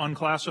levels,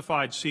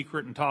 unclassified,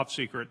 secret, and top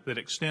secret, that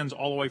extends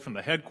all the way from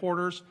the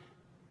headquarters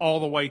all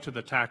the way to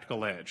the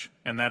tactical edge,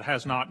 and that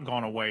has not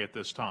gone away at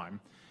this time.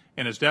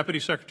 And as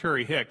Deputy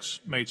Secretary Hicks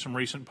made some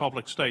recent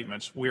public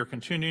statements, we are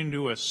continuing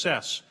to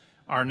assess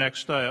our next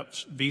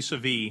steps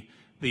vis-a-vis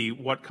the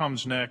what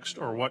comes next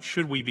or what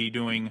should we be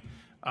doing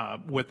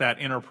with that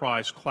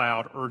enterprise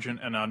cloud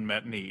urgent and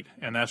unmet need.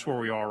 And that's where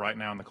we are right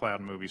now in the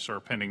cloud movie, sir,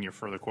 pending your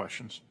further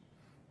questions.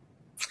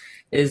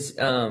 Is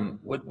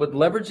would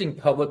leveraging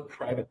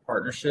public-private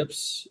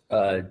partnerships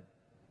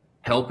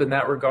help in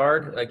that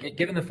regard?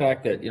 Given the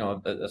fact that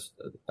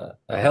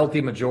a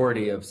healthy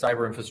majority of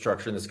cyber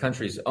infrastructure in this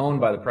country is owned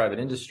by the private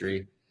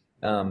industry,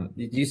 do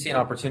you see an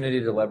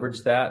opportunity to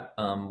leverage that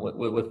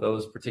with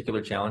those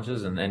particular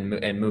challenges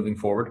and moving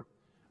forward?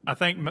 I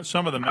think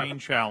some of the main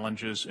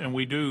challenges, and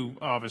we do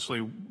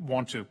obviously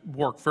want to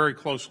work very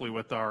closely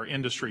with our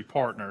industry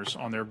partners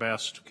on their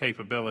best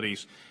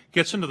capabilities,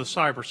 gets into the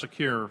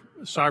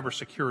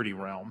cybersecurity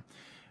realm.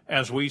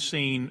 As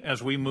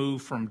we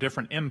move from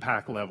different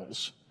impact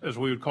levels, as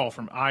we would call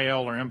from IL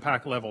or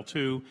impact level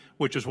 2,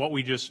 which is what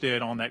we just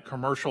did on that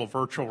commercial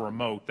virtual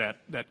remote,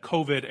 that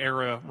COVID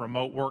era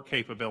remote work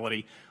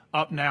capability,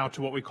 up now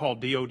to what we call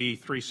DOD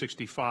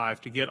 365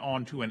 to get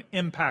onto an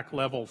impact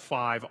level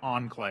 5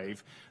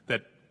 enclave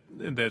that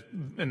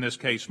in this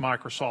case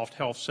Microsoft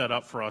Health set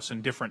up for us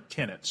in different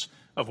tenants,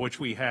 of which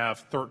we have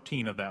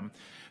 13 of them.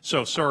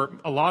 So, sir,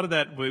 a lot of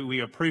that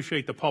we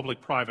appreciate the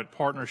public-private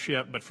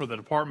partnership, but for the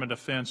Department of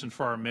Defense and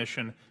for our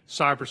mission,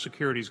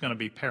 cybersecurity is going to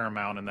be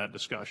paramount in that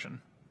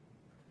discussion.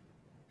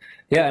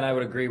 Yeah, and I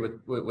would agree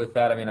with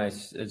that. I mean, I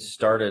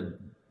started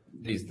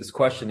this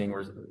questioning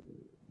was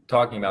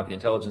talking about the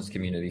intelligence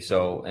community,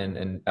 so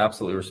and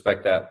absolutely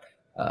respect that.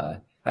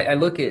 I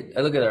look at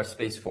our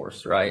Space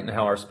Force, right, and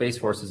how our Space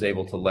Force is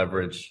able to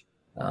leverage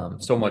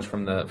so much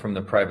from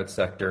the private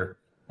sector.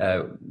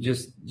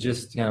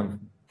 Just kind of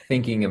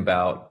thinking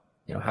about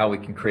how we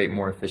can create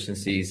more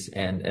efficiencies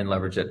and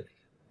leverage it.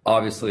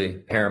 Obviously,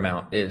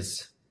 paramount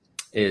is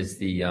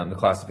the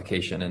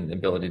classification and the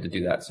ability to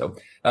do that. So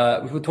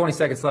with 20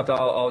 seconds left,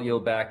 I'll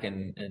yield back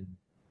and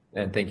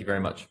thank you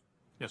very much.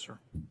 Yes, sir.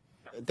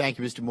 Thank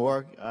you, Mr.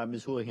 Moore.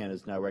 Ms. Houlihan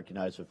is now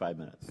recognized for 5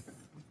 minutes.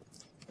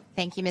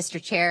 Thank you,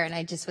 Mr. Chair. And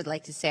I just would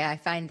like to say I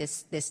find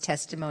this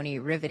testimony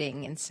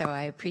riveting, and so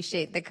I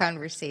appreciate the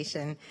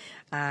conversation,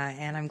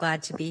 and I'm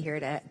glad to be here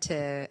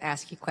to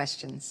ask you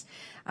questions.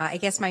 I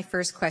guess my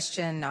first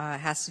question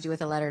has to do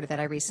with a letter that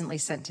I recently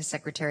sent to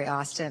Secretary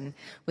Austin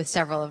with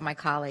several of my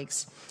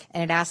colleagues,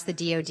 and it asked the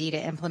DOD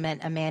to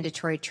implement a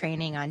mandatory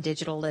training on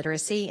digital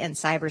literacy and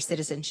cyber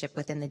citizenship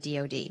within the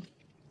DOD.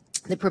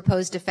 The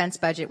proposed defense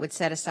budget would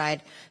set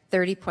aside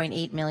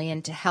 $30.8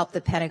 million to help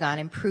the Pentagon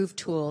improve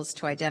tools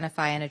to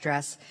identify and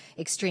address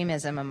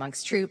extremism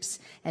amongst troops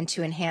and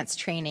to enhance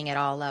training at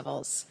all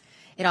levels.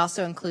 It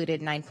also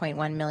included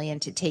 $9.1 million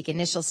to take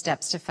initial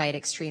steps to fight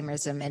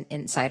extremism and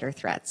insider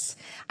threats.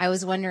 I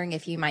was wondering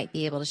if you might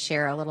be able to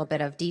share a little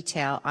bit of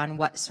detail on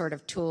what sort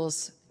of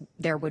tools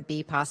there would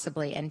be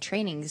possibly and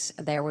trainings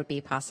there would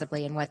be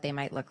possibly and what they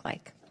might look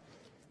like.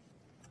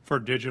 For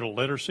digital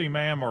literacy,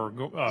 ma'am, or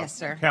Yes,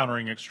 sir.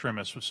 Countering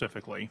extremists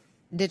specifically?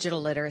 Digital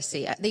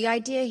literacy. The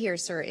idea here,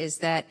 sir, is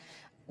that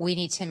we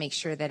need to make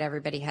sure that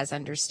everybody has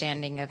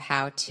understanding of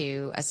how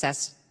to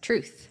assess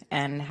truth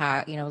and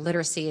how,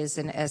 literacy is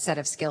a set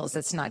of skills.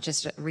 It's not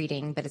just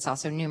reading, but it's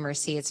also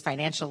numeracy, it's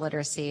financial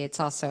literacy, it's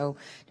also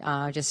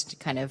just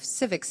kind of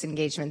civics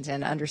engagement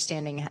and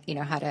understanding,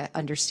 how to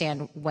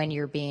understand when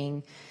you're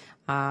being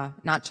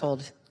not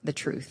told the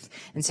truth.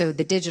 And so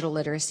the digital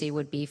literacy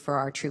would be for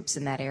our troops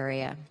in that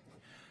area.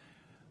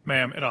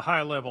 Ma'am, at a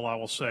high level, I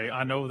will say,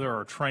 I know there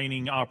are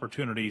training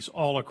opportunities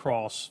all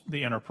across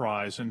the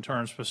enterprise in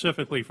terms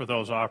specifically for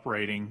those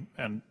operating,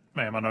 and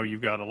ma'am, I know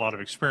you've got a lot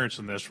of experience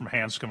in this from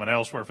Hanscom and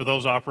elsewhere, for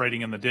those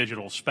operating in the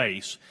digital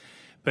space.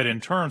 But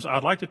in terms,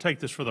 I'd like to take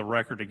this for the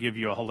record to give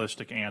you a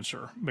holistic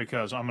answer,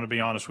 because I'm going to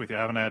be honest with you, I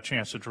haven't had a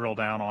chance to drill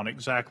down on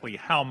exactly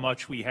how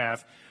much we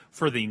have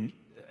for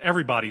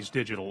everybody's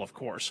digital, of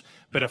course.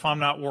 But if I'm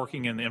not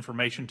working in the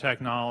information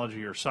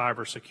technology or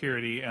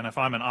cybersecurity, and if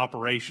I'm in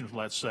operations,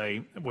 let's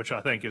say, which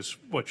I think is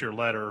what your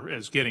letter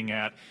is getting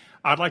at,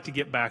 I'd like to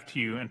get back to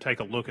you and take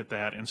a look at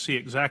that and see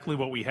exactly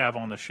what we have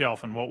on the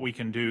shelf and what we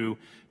can do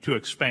to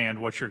expand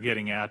what you're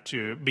getting at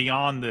to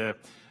beyond the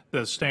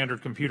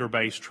standard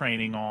computer-based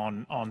training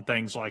on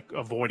things like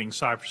avoiding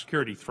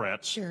cybersecurity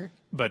threats, Sure.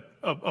 but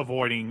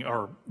avoiding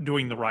or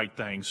doing the right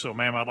thing. So,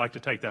 ma'am, I'd like to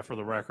take that for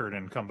the record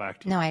and come back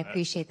to you. No, I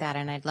appreciate that,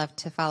 and I'd love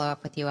to follow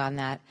up with you on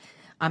that.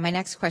 My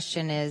next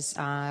question is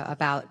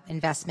about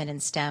investment in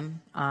STEM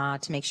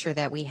to make sure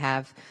that we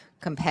have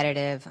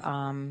competitive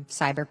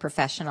cyber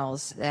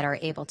professionals that are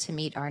able to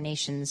meet our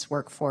nation's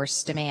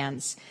workforce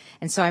demands.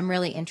 And so I'm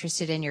really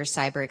interested in your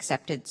cyber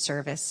accepted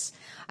service.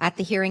 At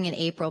the hearing in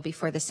April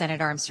before the Senate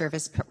Armed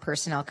Service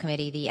Personnel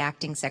Committee, the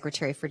acting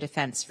Secretary for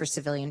Defense for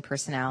Civilian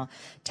Personnel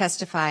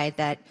testified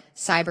that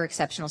cyber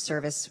exceptional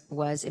service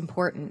was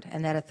important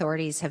and that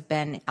authorities have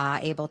been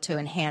able to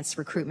enhance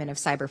recruitment of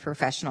cyber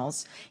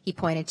professionals. He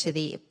pointed to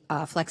the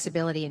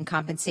flexibility in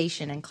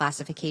compensation and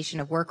classification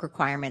of work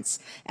requirements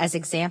as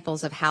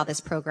examples of how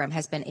this program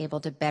has been able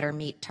to better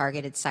meet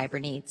targeted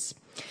cyber needs.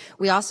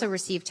 We also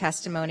received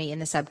testimony in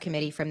the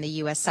subcommittee from the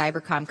U.S.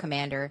 Cybercom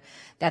commander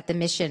that the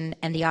mission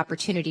and the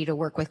opportunity to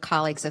work with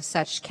colleagues of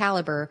such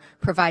caliber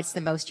provides the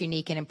most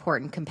unique and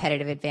important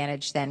competitive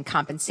advantage than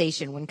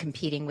compensation when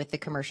competing with the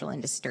commercial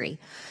industry.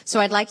 So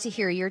I'd like to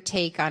hear your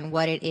take on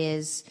what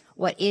is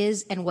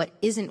and what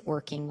isn't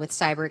working with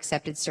cyber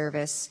accepted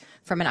service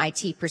from an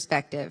IT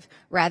perspective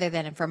rather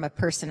than from a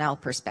personnel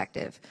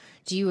perspective.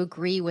 Do you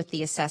agree with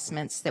the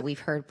assessments that we've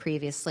heard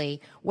previously?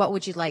 What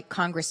would you like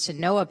Congress to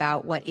know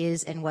about what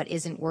is and what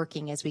isn't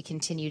working as we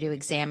continue to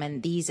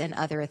examine these and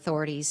other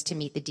authorities to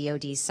meet the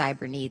DOD's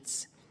cyber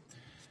needs?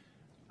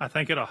 I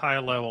think at a high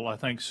level, I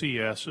think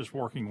CS is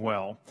working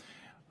well.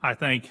 I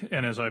think,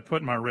 and as I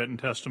put in my written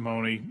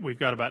testimony, we've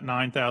got about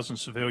 9,000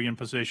 civilian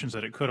positions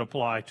that it could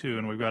apply to,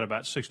 and we've got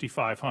about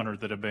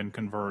 6,500 that have been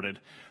converted.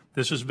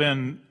 This has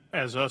been,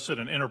 as us at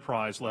an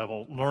enterprise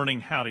level, learning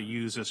how to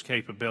use this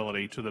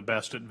capability to the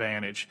best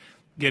advantage,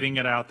 getting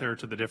it out there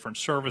to the different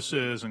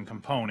services and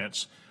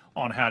components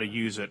on how to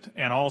use it.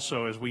 And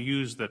also, as we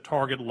use the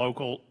targeted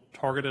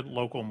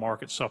local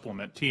market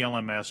supplement,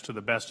 TLMS, to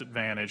the best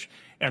advantage,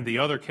 and the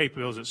other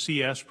capabilities that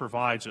CS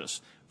provides us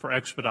for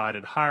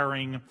expedited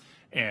hiring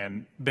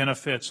and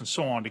benefits and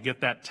so on to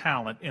get that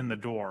talent in the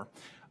door.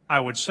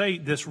 I would say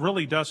this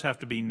really does have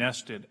to be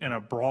nested in a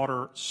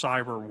broader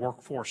cyber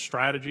workforce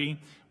strategy,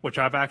 which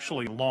I've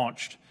actually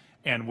launched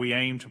and we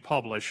aim to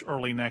publish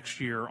early next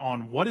year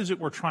on what is it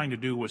we're trying to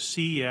do with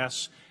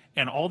CES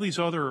and all these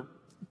other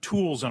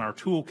tools in our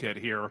toolkit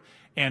here,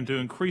 and to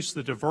increase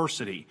the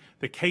diversity,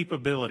 the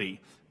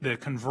capability, the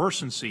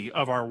conversancy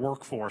of our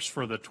workforce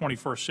for the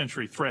 21st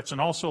century threats,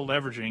 and also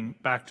leveraging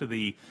back to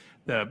the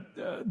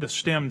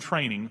STEM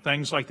training,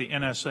 things like the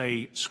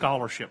NSA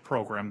scholarship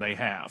program they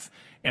have,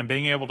 and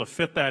being able to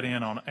fit that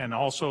in on, and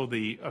also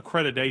the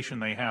accreditation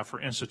they have for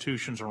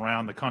institutions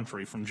around the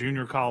country, from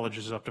junior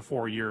colleges up to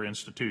four-year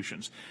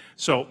institutions.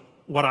 So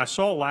what I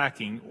saw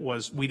lacking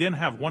was we didn't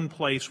have one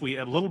place. We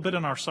had a little bit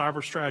in our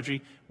cyber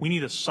strategy. We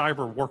need a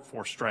cyber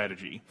workforce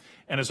strategy.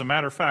 And as a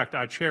matter of fact,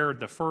 I chaired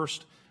the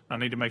first, I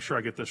need to make sure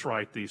I get this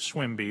right, the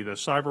SWMB, the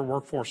Cyber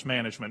Workforce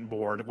Management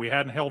Board. We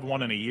hadn't held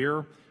one in a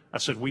year. I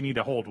said, we need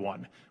to hold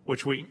one,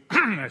 which we,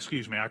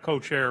 excuse me, I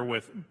co-chair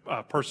with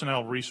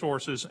Personnel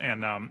Resources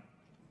and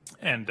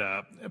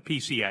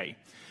PCA,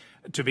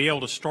 to be able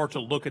to start to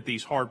look at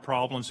these hard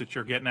problems that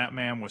you're getting at,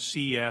 ma'am, with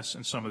CS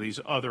and some of these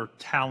other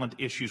talent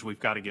issues we've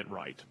got to get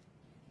right.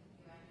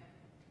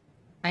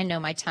 I know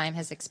my time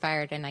has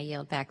expired and I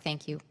yield back.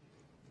 Thank you.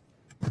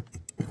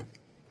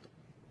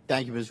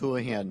 Thank you, Ms.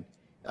 Houlihan.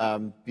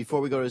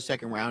 Before we go to the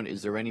second round,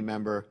 is there any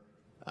member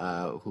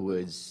who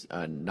is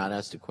not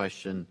asked a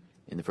question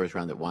in the first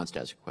round that wants to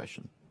ask a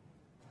question?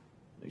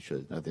 Make sure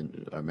there's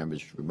nothing, our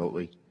members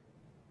remotely.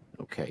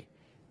 Okay.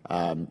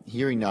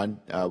 Hearing none,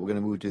 we're going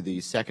to move to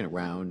the second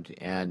round,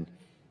 and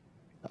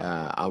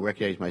I'll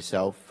recognize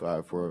myself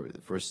for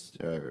the first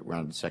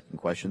round of second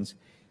questions.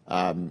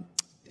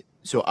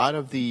 So out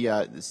of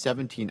the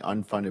 17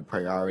 unfunded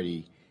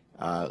priority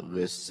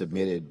lists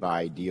submitted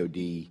by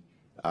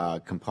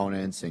DOD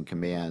components and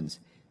commands,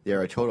 there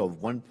are a total of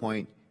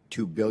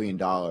 $1.2 billion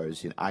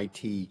in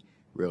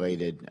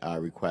IT-related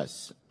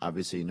requests,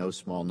 obviously no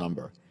small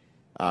number.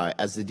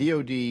 As the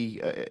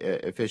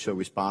DOD official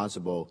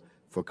responsible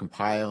for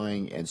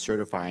compiling and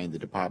certifying the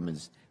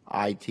department's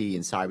IT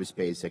and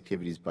cyberspace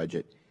activities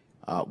budget,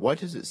 what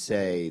does it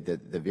say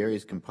that the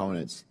various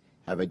components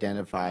have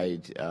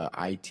identified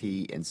IT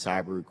and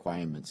cyber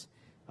requirements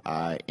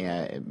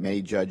and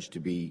may judge to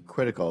be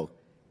critical,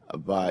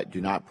 but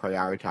do not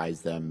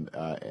prioritize them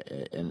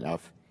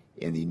enough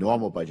in the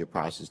normal budget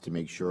process to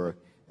make sure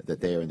that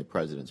they are in the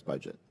President's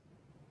budget?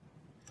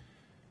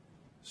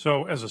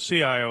 So as a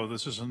CIO,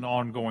 this is an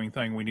ongoing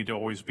thing we need to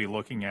always be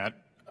looking at.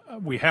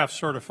 we have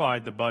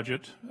certified the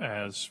budget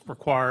as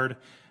required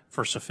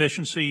for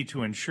sufficiency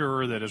to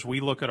ensure that as we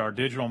look at our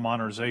digital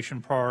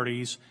modernization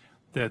priorities,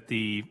 that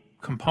the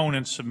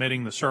components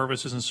submitting the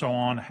services and so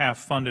on have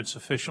funded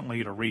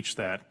sufficiently to reach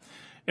that,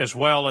 as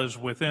well as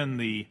within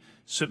the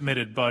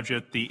submitted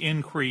budget, the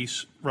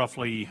increase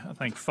roughly, I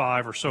think,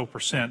 5% or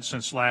so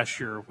since last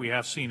year. We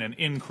have seen an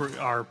increase,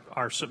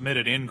 our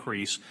submitted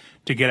increase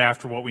to get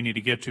after what we need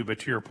to get to. But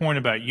to your point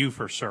about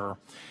UFR, sir,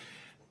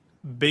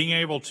 being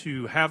able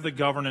to have the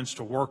governance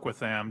to work with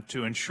them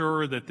to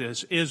ensure that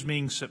this is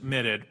being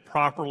submitted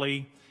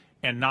properly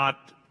and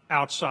not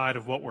outside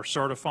of what we're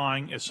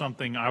certifying is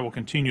something I will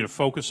continue to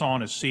focus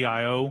on as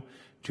CIO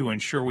to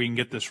ensure we can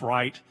get this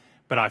right.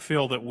 But I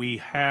feel that we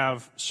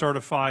have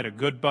certified a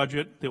good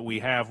budget, that we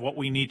have what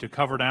we need to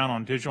cover down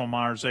on digital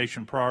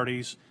modernization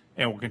priorities,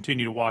 and we'll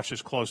continue to watch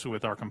this closely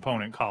with our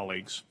component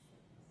colleagues.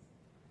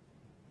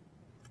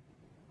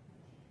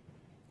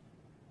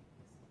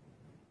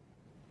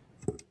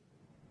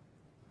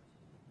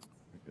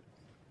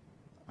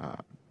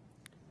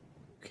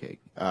 Okay.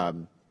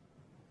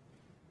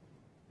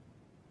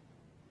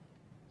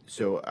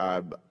 So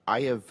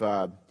I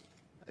have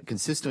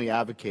consistently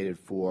advocated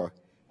for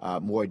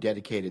more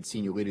dedicated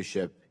senior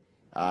leadership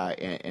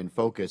and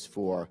focus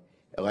for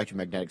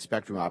electromagnetic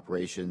spectrum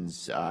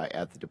operations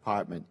at the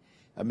department.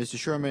 Mr.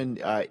 Sherman,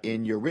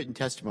 in your written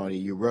testimony,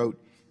 you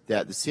wrote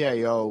that the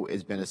CIO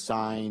has been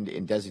assigned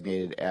and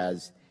designated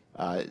as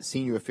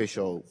senior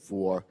official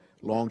for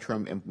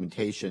long-term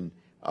implementation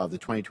of the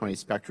 2020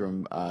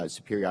 Spectrum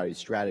Superiority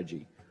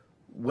Strategy.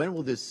 When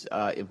will this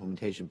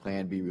implementation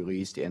plan be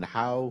released, and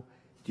how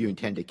do you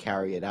intend to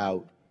carry it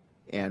out?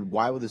 And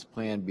why will this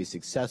plan be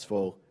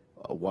successful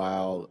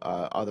while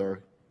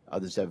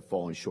others have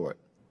fallen short?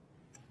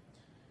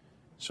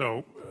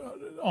 So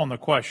on the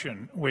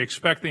question, we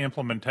expect the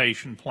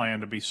implementation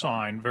plan to be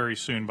signed very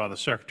soon by the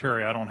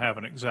Secretary. I don't have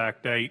an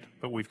exact date,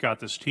 but we've got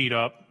this teed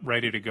up,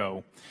 ready to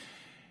go.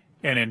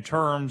 And in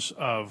terms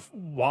of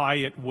why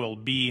it will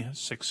be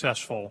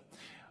successful,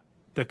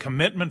 the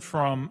commitment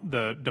from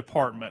the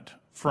department,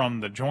 from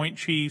the Joint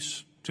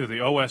Chiefs to the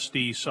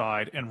OSD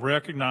side, and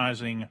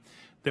recognizing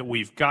that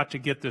we've got to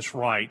get this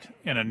right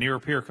in a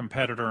near-peer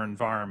competitor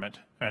environment.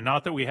 And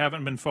not that we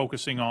haven't been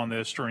focusing on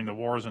this during the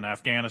wars in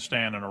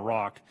Afghanistan and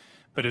Iraq,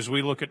 but as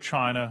we look at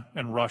China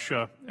and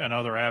Russia and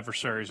other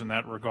adversaries in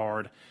that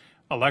regard,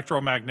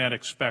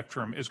 electromagnetic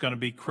spectrum is going to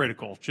be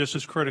critical, just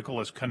as critical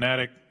as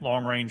kinetic,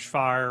 long-range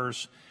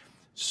fires,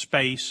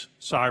 space,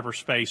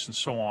 cyberspace, and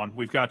so on.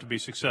 We've got to be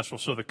successful.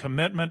 So the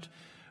commitment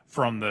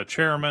from the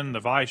chairman,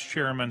 the vice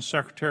chairman,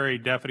 secretary,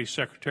 deputy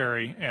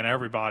secretary, and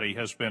everybody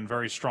has been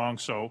very strong.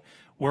 So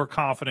we're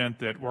confident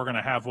that we're going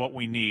to have what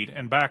we need.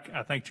 And back,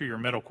 I think, to your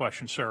middle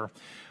question, sir,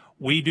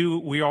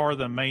 we are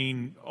the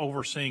main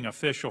overseeing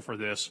official for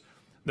this.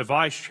 The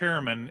vice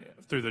chairman,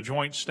 through the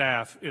joint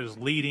staff, is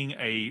leading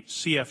a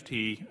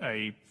CFT,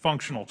 a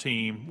functional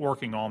team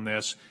working on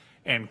this.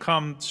 And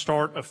come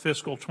start of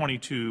fiscal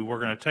 22, we're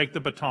going to take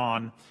the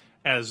baton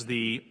as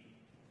the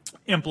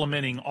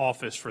implementing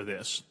office for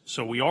this.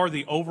 So we are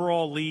the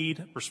overall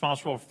lead,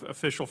 responsible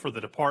official for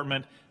the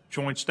department.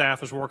 Joint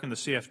staff is working the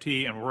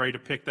CFT, and we're ready to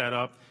pick that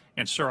up.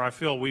 And, sir, I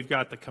feel we've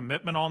got the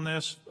commitment on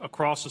this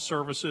across the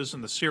services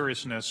and the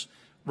seriousness,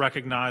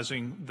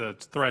 recognizing the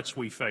threats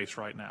we face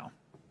right now.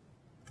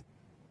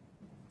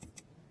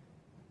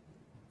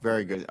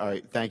 Very good. All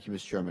right. Thank you,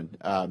 Mr.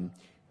 Chairman.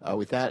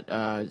 With that,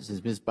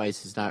 since Ms.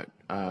 Bice has not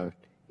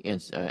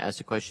asked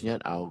a question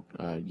yet, I'll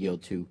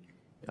yield to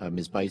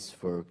Ms. Bice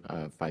for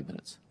 5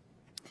 minutes.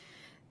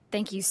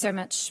 Thank you so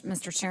much,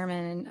 Mr.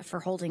 Chairman, for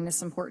holding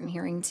this important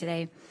hearing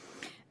today.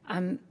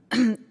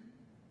 Mr.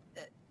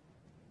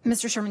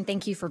 Sherman,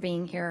 thank you for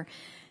being here.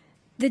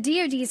 The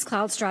DOD's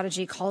cloud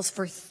strategy calls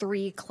for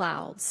 3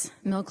 clouds: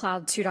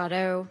 MilCloud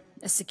 2.0,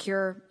 a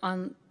secure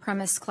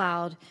on-premise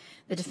cloud,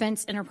 the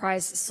Defense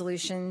Enterprise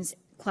Solutions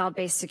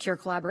cloud-based secure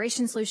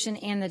collaboration solution,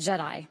 and the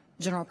JEDI,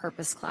 general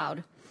purpose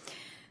cloud.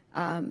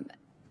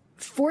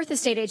 4th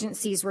estate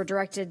agencies were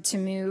directed to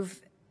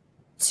move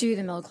to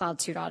the MilCloud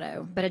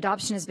 2.0, but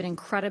adoption has been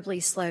incredibly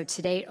slow.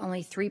 To date,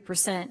 only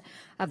 3%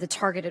 of the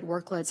targeted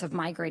workloads have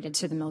migrated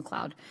to the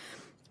MilCloud.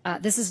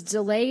 This has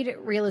delayed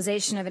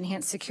realization of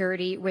enhanced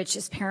security, which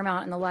is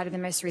paramount in the light of the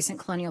most recent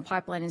Colonial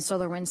Pipeline and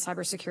SolarWinds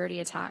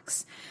cybersecurity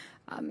attacks.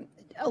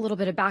 A little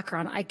bit of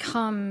background. I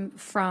come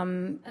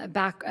from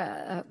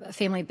a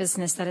family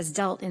business that has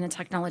dealt in the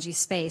technology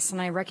space,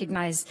 and I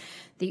recognize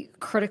the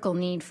critical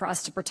need for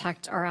us to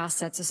protect our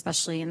assets,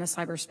 especially in the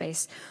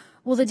cyberspace.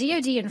 Will the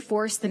DOD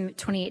enforce the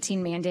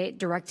 2018 mandate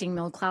directing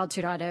MilCloud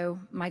 2.0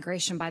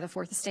 migration by the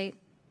 4th estate?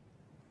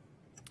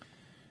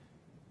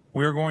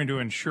 We're going to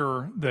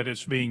ensure that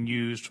it's being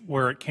used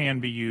where it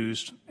can be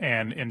used,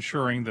 and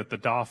ensuring that the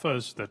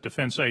DAFAs, the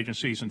defense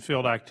agencies, and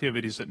field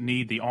activities that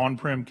need the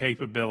on-prem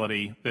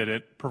capability that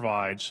it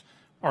provides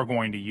are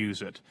going to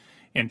use it.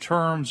 In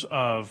terms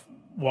of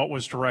what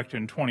was directed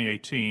in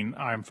 2018,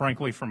 I'm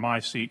frankly, from my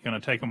seat, going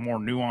to take a more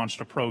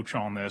nuanced approach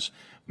on this.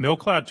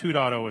 MilCloud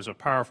 2.0 is a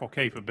powerful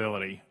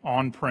capability.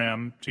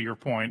 On-prem, to your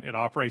point, it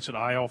operates at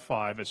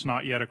IL5. It's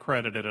not yet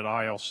accredited at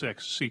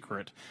IL6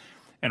 secret.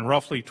 And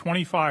roughly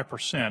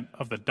 25%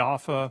 of the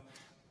DAFA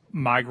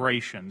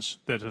migrations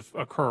that have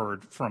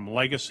occurred from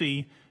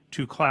legacy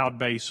to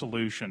cloud-based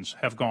solutions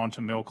have gone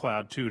to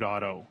MilCloud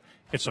 2.0.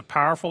 It's a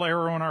powerful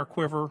arrow in our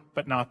quiver,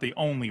 but not the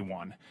only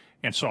one.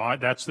 And so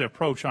that's the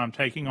approach I'm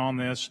taking on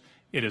this.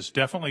 It is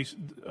definitely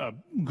a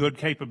good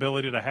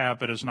capability to have,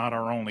 but it's not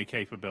our only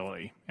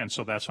capability. And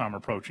so that's how I'm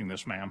approaching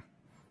this, ma'am.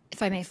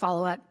 If I may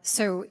follow up,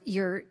 so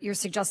you're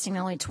suggesting that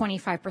only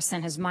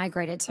 25% has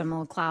migrated to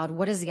MilCloud.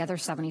 What is the other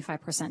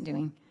 75%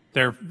 doing?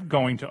 They're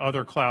going to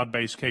other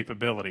cloud-based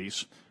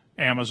capabilities.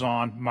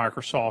 Amazon,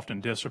 Microsoft,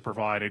 and DIS have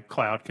provided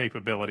cloud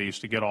capabilities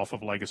to get off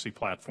of legacy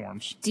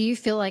platforms. Do you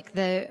feel like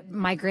the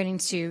migrating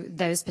to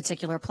those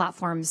particular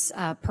platforms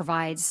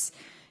provides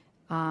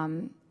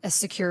a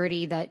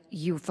security that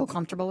you feel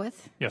comfortable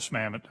with? Yes,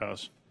 ma'am, it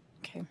does.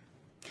 Okay.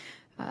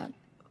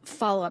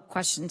 Follow-up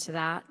question to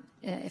that,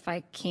 if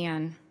I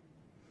can.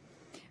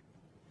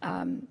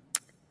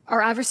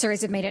 Our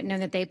adversaries have made it known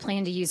that they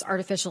plan to use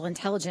artificial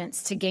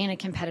intelligence to gain a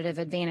competitive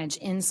advantage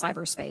in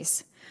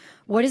cyberspace.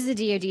 What is the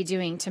DOD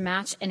doing to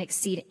match and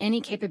exceed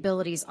any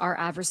capabilities our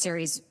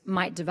adversaries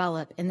might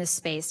develop in this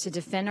space to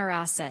defend our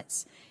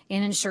assets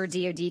and ensure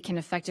DOD can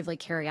effectively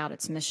carry out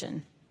its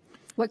mission?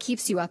 What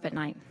keeps you up at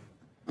night?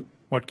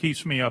 What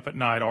keeps me up at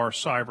night are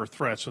cyber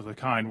threats of the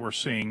kind we're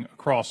seeing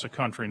across the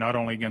country, not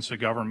only against the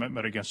government,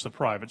 but against the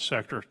private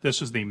sector.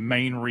 This is the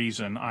main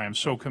reason I am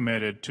so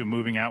committed to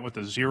moving out with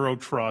a zero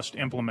trust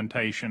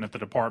implementation at the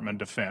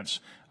Department of Defense.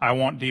 I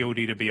want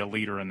DOD to be a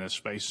leader in this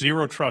space.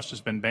 Zero trust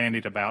has been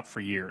bandied about for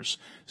years.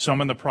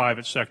 Some in the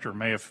private sector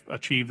may have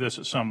achieved this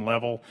at some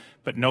level,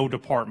 but no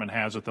department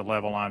has at the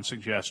level I'm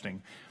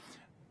suggesting.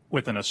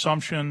 With an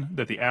assumption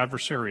that the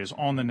adversary is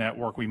on the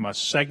network, we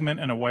must segment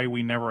in a way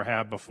we never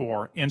have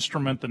before,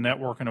 instrument the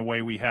network in a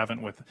way we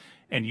haven't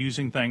and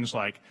using things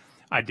like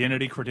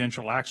identity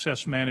credential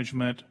access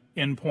management,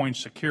 endpoint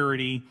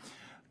security,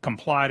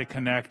 comply to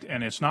connect,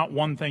 and it's not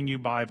one thing you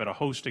buy, but a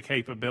host of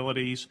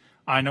capabilities.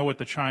 I know what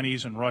the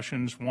Chinese and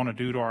Russians want to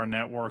do to our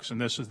networks, and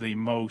this is the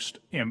most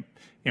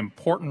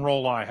important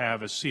role I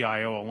have as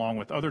CIO, along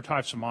with other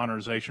types of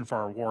modernization for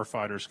our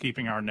warfighters,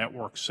 keeping our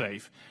networks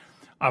safe.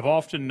 I've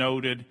often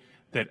noted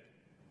that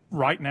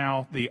right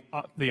now the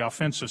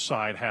offensive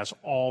side has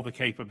all the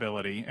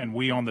capability, and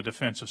we on the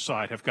defensive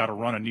side have got to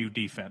run a new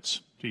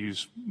defense, to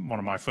use one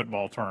of my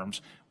football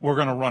terms. We're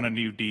going to run a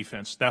new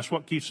defense. That's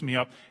what keeps me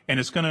up, and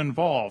it's going to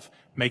involve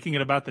making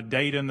it about the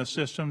data in the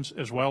systems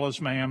as well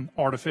as, ma'am,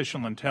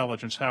 artificial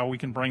intelligence, how we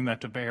can bring that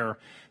to bear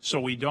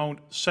so we don't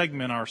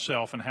segment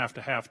ourselves and have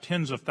to have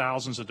tens of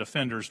thousands of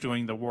defenders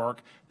doing the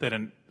work that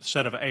a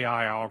set of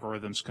AI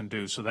algorithms can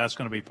do. So that's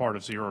going to be part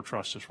of zero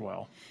trust as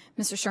well.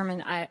 Mr.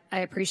 Sherman, I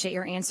appreciate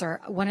your answer.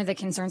 One of the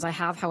concerns I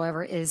have,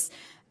 however, is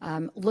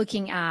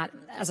looking at,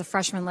 as a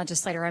freshman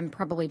legislator, I'm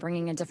probably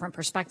bringing a different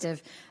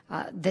perspective,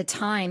 the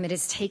time it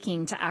is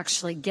taking to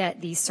actually get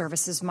these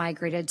services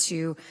migrated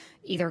to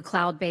either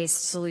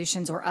cloud-based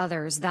solutions or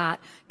others that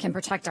can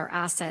protect our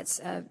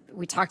assets.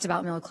 We talked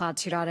about MilCloud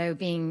 2.0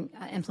 being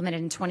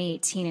implemented in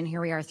 2018, and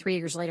here we are 3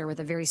 years later with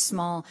a very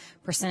small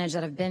percentage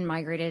that have been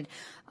migrated.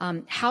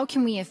 How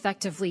can we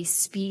effectively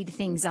speed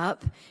things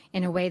up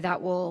in a way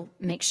that will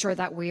make sure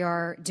that we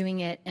are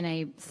doing it in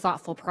a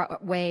thoughtful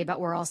way,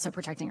 but we're also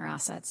protecting our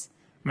assets?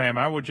 Ma'am,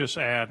 I would just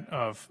add,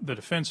 of the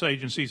defense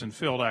agencies and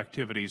field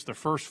activities, the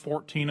first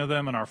 14 of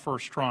them in our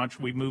first tranche,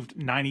 we moved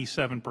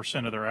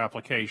 97% of their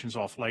applications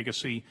off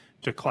legacy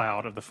to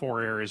cloud of the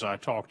 4 areas I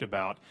talked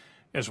about,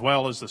 as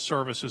well as the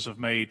services have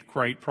made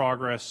great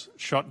progress,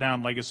 shut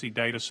down legacy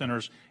data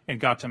centers, and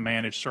got to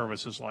manage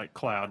services like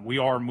cloud. We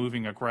are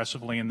moving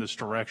aggressively in this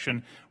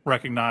direction,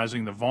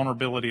 recognizing the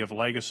vulnerability of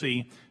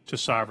legacy to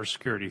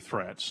cybersecurity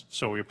threats.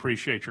 So we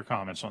appreciate your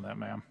comments on that,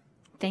 ma'am.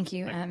 Thank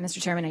you.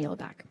 Mr. Chairman, I yield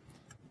back.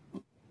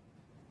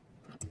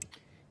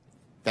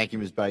 Thank you,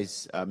 Ms.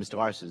 Bice. Mr.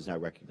 Larson is now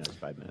recognized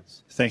 5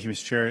 minutes. Thank you,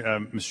 Mr. Chair.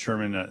 Mr.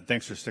 Sherman,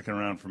 thanks for sticking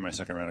around for my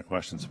second round of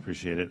questions.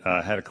 Appreciate it.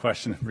 I had a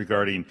question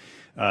regarding,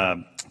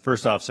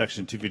 first off,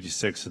 Section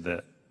 256 of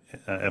the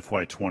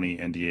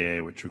FY20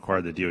 NDA, which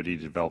required the DOD to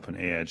develop an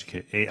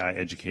AI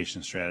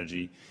education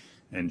strategy,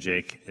 and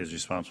Jake is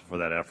responsible for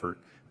that effort.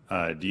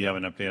 Do you have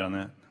an update on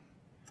that?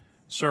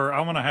 Sir,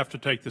 I'm going to have to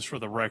take this for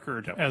the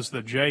record, as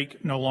the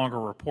Jake no longer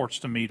reports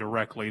to me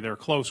directly. They're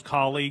close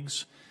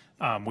colleagues.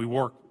 We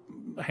work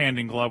hand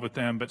in glove with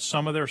them, but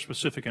some of their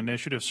specific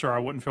initiatives, sir, I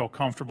wouldn't feel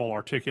comfortable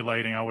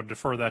articulating. I would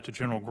defer that to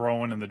General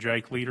Groen and the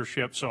Jake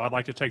leadership. So I'd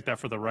like to take that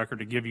for the record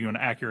to give you an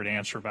accurate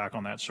answer back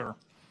on that, sir.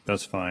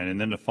 That's fine.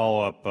 And then to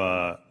follow up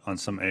on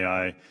some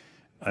AI,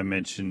 I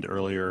mentioned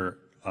earlier,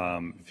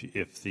 I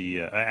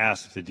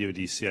asked if the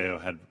DOD CIO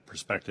had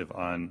perspective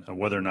on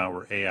whether or not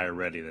we're AI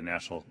ready. The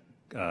National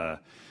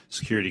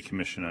Security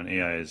Commission on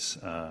AI has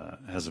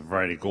a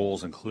variety of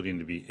goals, including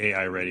to be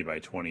AI ready by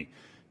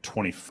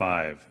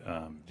 2025.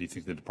 Do you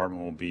think the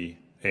department will be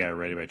AI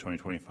ready by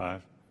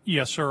 2025?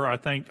 Yes, sir. I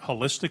think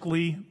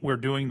holistically, we're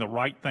doing the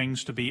right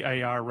things to be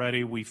AI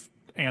ready. We've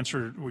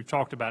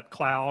talked about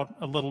cloud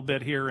a little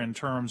bit here in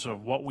terms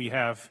of what we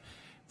have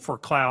for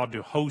cloud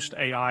to host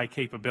AI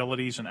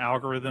capabilities and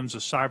algorithms. The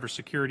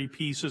cybersecurity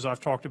pieces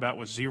I've talked about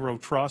with zero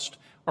trust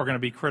are going to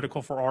be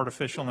critical for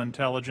artificial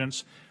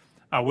intelligence.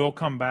 I will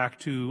come back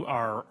to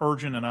our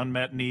urgent and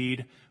unmet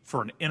need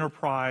for an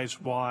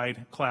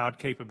enterprise-wide cloud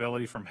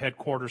capability from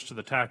headquarters to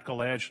the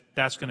tactical edge.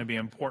 That's going to be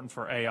important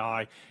for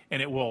AI,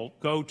 and it will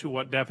go to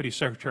what Deputy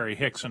Secretary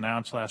Hicks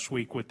announced last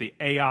week with the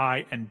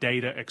AI and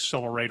Data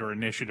Accelerator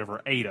Initiative,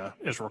 or ADA,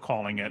 as we're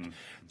calling it,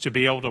 to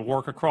be able to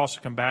work across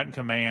the combatant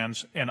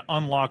commands and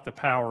unlock the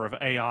power of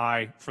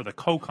AI for the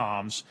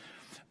COCOMs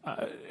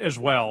as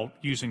well,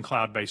 using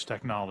cloud-based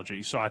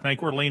technology. So I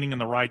think we're leaning in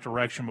the right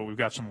direction, but we've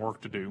got some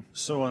work to do.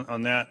 So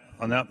on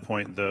that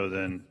point, though,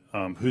 then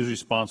who's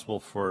responsible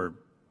for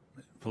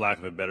lack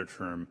of a better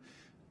term,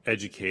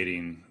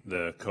 educating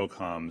the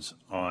COCOMs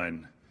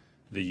on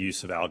the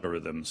use of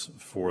algorithms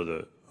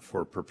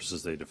for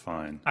purposes they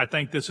define? I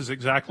think this is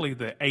exactly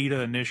the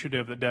ADA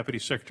initiative that Deputy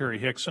Secretary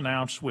Hicks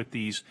announced, with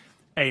these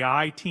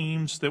AI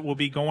teams that will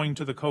be going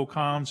to the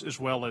COCOMs, as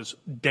well as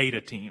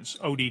data teams,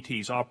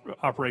 ODTs,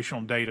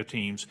 operational data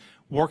teams,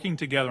 working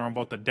together on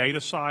both the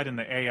data side and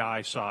the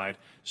AI side,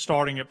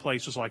 starting at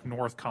places like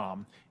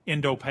Northcom,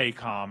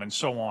 INDOPACOM, and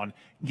so on,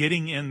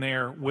 getting in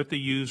there with the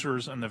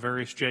users and the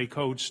various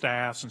J-code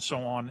staffs and so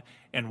on,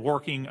 and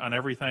working on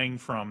everything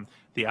from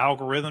the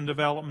algorithm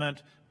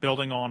development,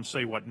 building on,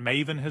 say, what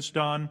Maven has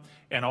done,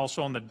 and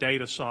also on the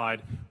data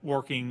side,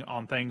 working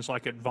on things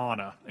like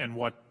Advana and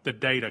what the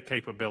data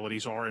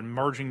capabilities are, and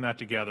merging that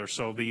together.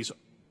 So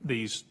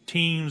these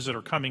teams that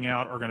are coming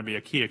out are going to be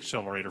a key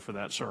accelerator for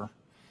that, sir.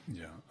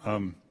 Yeah.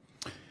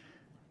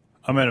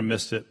 I might have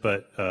missed it,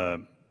 but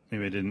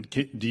maybe I didn't.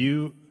 Do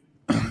you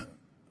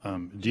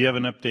have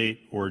an update,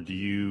 or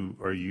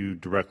are you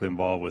directly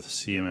involved with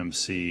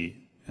CMMC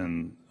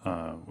and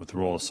with the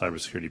role of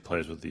cybersecurity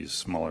plays with these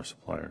smaller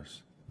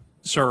suppliers?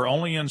 Sir,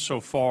 only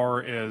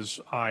insofar as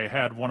I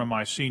had one of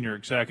my senior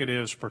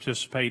executives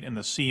participate in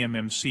the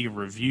CMMC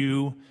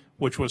review,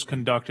 which was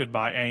conducted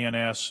by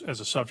ANS as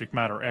a subject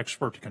matter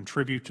expert to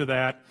contribute to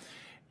that,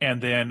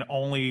 and then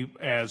only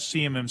as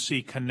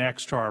CMMC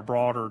connects to our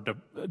broader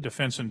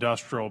defense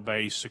industrial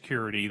base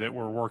security that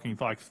we're working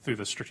like through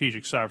the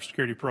strategic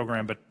cybersecurity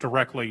program, but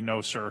directly,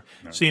 no, sir.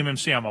 No.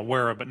 CMMC I'm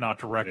aware of, but not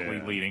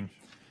directly leading.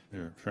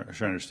 Yeah, sure,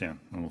 I understand,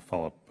 and we'll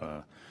follow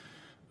up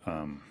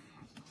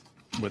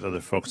with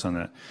other folks on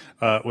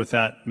that. With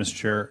that, Mr.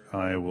 Chair,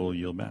 I will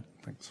yield back.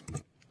 Thanks.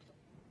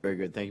 Very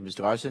good. Thank you,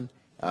 Mr. Larson.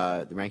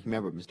 The ranking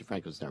member, Mr.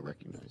 Frankel, is not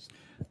recognized.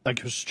 Thank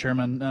you, Mr.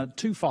 Chairman.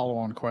 Two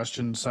follow-on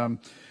questions.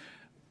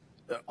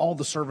 All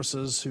the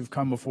services who've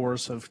come before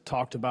us have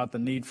talked about the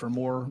need for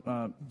more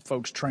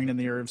folks trained in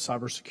the area of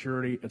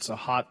cybersecurity. It's a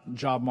hot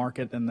job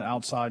market in the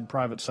outside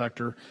private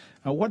sector.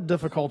 What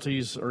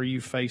difficulties are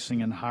you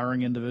facing in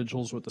hiring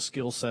individuals with the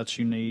skill sets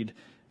you need,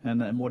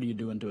 and what are you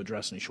doing to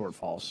address any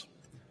shortfalls?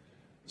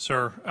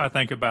 Sir, I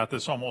think about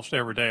this almost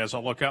every day as I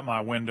look out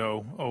my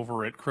window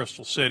over at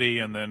Crystal City,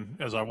 and then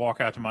as I walk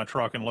out to my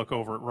truck and look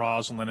over at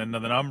Roslyn, and the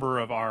number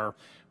of our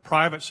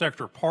private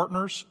sector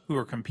partners who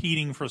are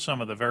competing for some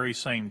of the very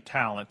same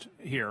talent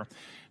here.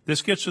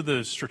 This gets to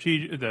the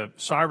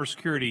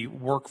cybersecurity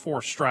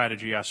workforce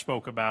strategy I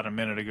spoke about a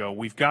minute ago.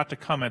 We've got to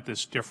come at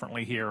this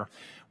differently here.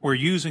 We're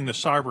using the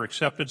Cyber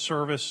Accepted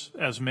Service,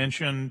 as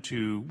mentioned,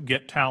 to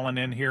get talent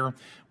in here.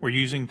 We're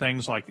using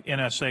things like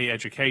NSA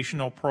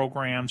educational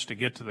programs to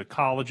get to the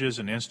colleges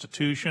and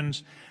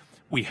institutions.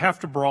 We have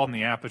to broaden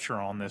the aperture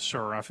on this,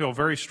 sir. I feel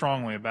very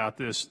strongly about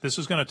this. This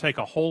is going to take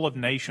a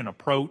whole-of-nation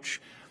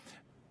approach.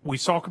 We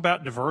talk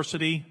about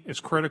diversity. It's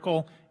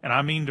critical, and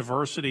I mean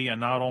diversity in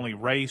not only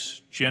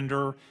race,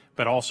 gender,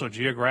 but also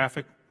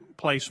geographic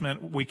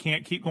placement. We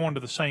can't keep going to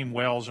the same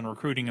wells and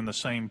recruiting in the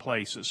same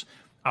places.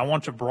 I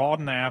want to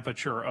broaden the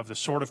aperture of the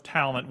sort of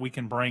talent we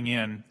can bring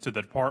in to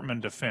the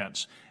Department of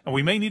Defense. And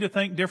we may need to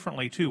think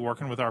differently, too,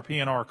 working with our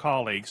PNR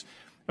colleagues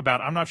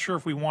about, I'm not sure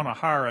if we want to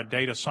hire a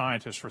data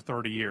scientist for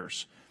 30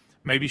 years.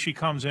 Maybe she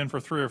comes in for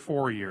 3 or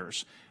 4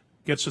 years,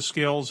 gets the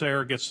skills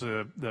there, gets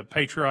the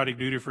patriotic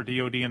duty for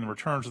DOD and the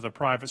returns of the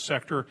private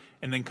sector,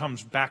 and then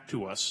comes back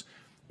to us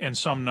in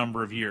some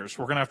number of years.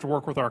 We're going to have to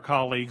work with our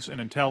colleagues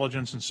in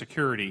intelligence and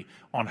security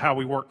on how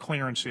we work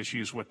clearance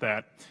issues with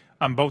that.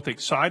 I'm both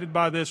excited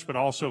by this, but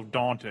also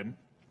daunted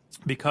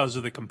because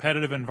of the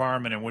competitive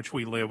environment in which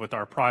we live with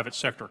our private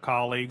sector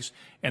colleagues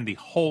and the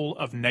whole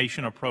of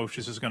nation approach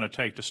this is going to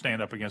take to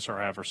stand up against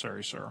our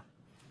adversaries, sir.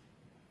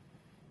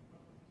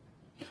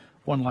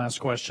 One last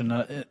question.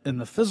 In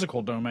the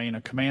physical domain,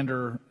 a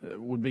commander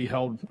would be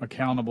held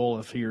accountable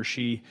if he or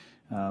she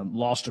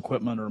lost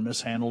equipment or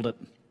mishandled it.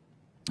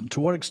 To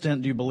what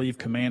extent do you believe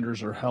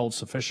commanders are held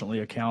sufficiently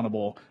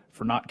accountable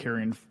for not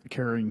caring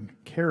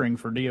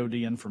for DOD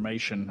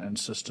information and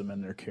system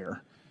in their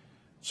care?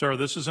 Sir,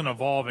 this is an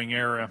evolving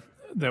area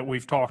that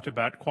we've talked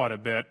about quite a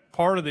bit.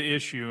 Part of the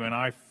issue, and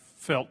I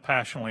felt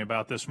passionately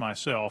about this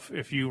myself.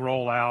 If you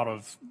roll out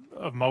of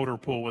a motor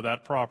pool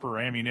without proper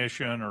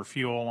ammunition or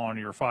fuel on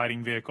your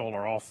fighting vehicle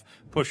or off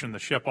pushing the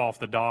ship off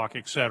the dock,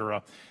 et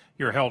cetera,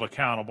 you're held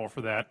accountable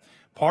for that.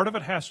 Part of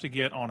it has to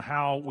get on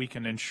how we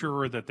can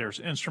ensure that there's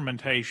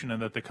instrumentation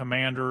and that the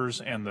commanders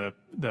and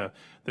the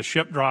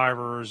ship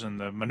drivers and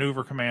the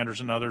maneuver commanders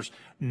and others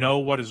know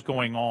what is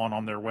going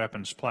on their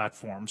weapons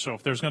platform. So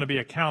if there's going to be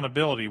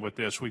accountability with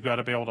this, we've got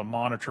to be able to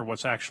monitor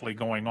what's actually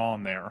going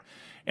on there.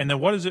 And then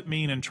what does it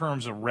mean in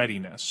terms of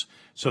readiness?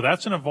 So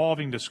that's an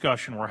evolving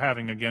discussion we're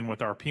having again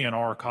with our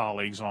P&R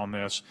colleagues on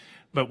this.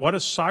 But what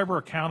does cyber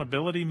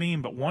accountability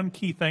mean? But one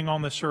key thing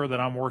on this, sir, that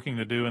I'm working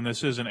to do, and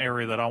this is an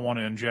area that I want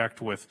to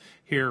inject with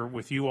here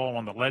with you all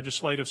on the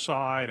legislative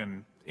side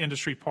and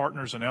industry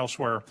partners and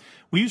elsewhere,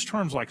 we use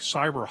terms like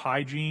cyber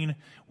hygiene,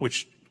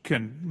 which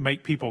can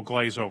make people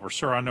glaze over.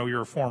 Sir, I know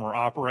you're a former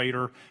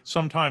operator.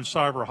 Sometimes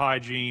cyber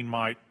hygiene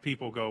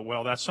people go,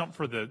 well, that's something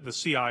for the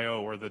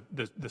CIO or the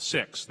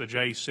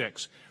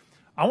J6.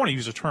 I want to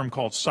use a term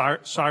called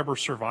cyber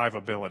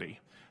survivability.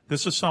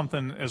 This is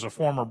something, as a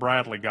former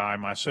Bradley guy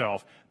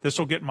myself, this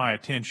will get my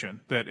attention,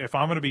 that if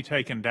I'm going to be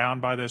taken down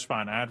by this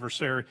by an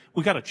adversary,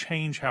 we got to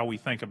change how we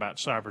think about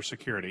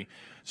cybersecurity.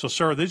 So,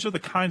 sir, these are the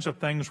kinds of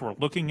things we're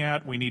looking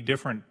at. We need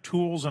different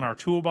tools in our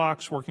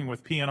toolbox working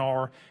with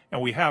P&R,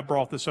 and we have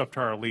brought this up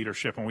to our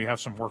leadership, and we have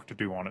some work to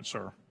do on it,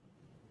 sir.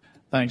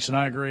 Thanks, and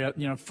I agree.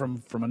 You know,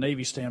 from a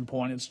Navy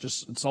standpoint,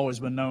 it's always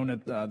been known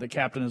that the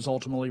captain is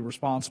ultimately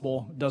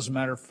responsible. It doesn't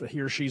matter if he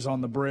or she's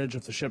on the bridge.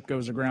 If the ship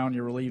goes aground,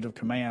 you're relieved of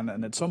command.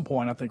 And at some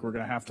point, I think we're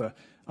going to have to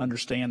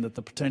understand that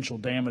the potential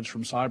damage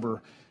from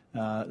cyber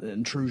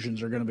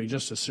intrusions are going to be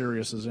just as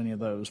serious as any of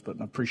those. But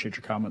I appreciate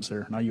your comments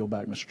there. And I yield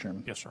back, Mr.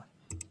 Chairman. Yes, sir.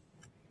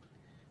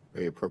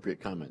 Very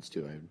appropriate comments,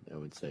 too, I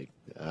would say.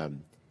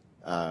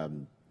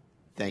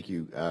 Thank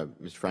you,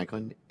 Mr.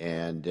 Franklin.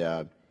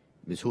 And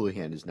Ms.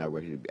 Houlihan is now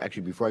ready.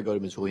 Actually, before I go to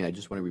Ms. Houlihan, I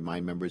just want to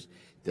remind members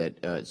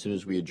that as soon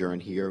as we adjourn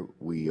here,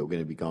 we are going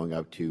to be going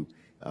up to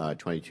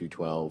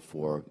 2212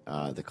 for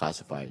the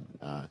classified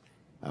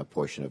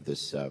portion of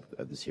this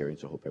hearing.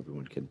 So I hope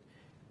everyone can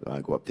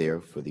go up there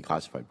for the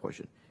classified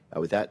portion.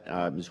 With that,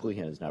 Ms.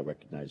 Houlihan is now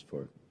recognized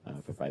for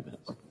 5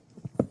 minutes.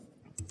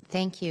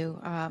 Thank you.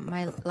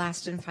 My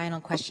last and final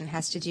question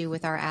has to do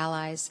with our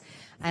allies,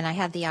 and I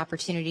had the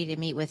opportunity to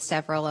meet with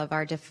several of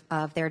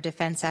their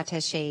defense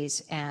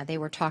attachés. They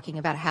were talking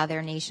about how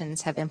their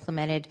nations have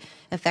implemented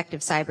effective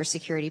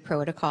cybersecurity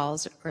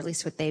protocols, or at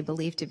least what they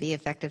believe to be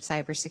effective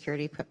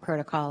cybersecurity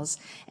protocols,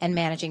 and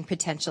managing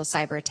potential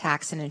cyber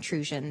attacks and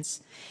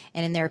intrusions.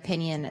 And in their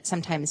opinion,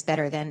 sometimes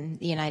better than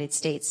the United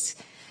States.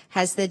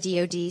 Has the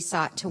DOD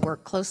sought to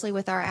work closely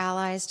with our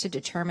allies to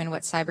determine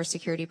what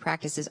cybersecurity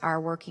practices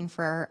are working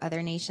for our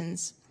other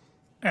nations?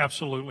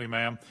 Absolutely,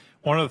 ma'am.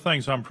 One of the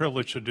things I'm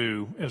privileged to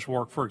do is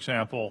work, for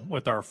example,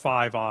 with our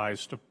Five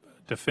Eyes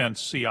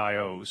defense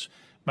CIOs.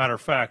 Matter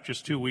of fact,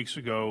 just 2 weeks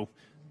ago,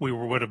 we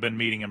would have been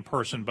meeting in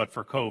person but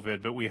for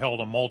COVID, but we held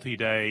a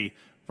multi-day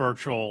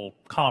virtual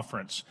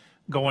conference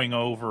going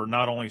over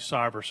not only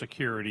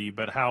cybersecurity,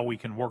 but how we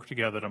can work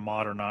together to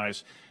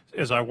modernize,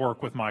 as I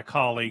work with my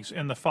colleagues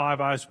in the Five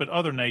Eyes, but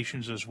other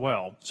nations as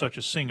well, such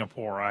as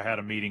Singapore I had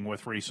a meeting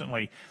with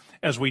recently.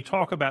 As we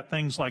talk about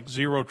things like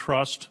zero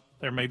trust,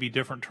 there may be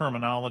different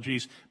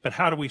terminologies, but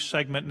how do we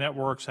segment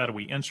networks? How do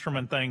we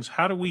instrument things?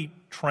 How do we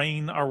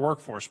train our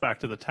workforce, back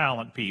to the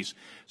talent piece?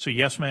 So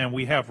yes, ma'am,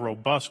 we have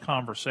robust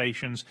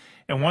conversations.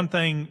 And one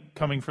thing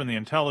coming from the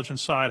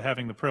intelligence side,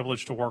 having the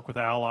privilege to work with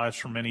allies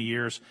for many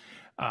years,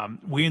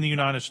 we in the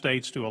United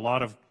States do a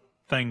lot of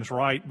things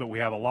right, but we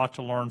have a lot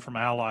to learn from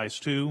allies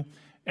too,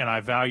 and I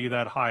value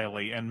that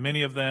highly. And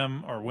many of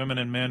them are women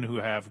and men who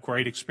have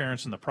great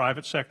experience in the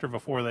private sector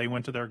before they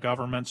went to their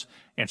governments,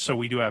 and so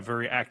we do have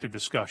very active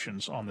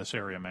discussions on this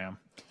area, ma'am.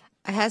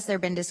 Has there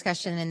been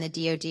discussion in the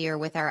DOD or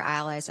with our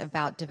allies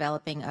about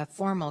developing a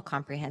formal,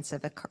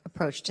 comprehensive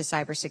approach to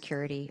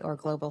cybersecurity or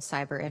global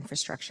cyber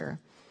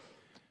infrastructure?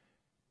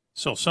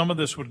 So some of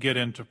this would get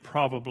into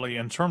probably,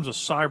 in terms of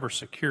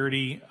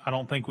cybersecurity, I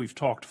don't think we've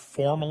talked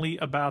formally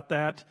about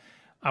that.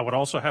 I would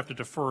also have to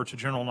defer to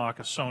General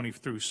Nakasone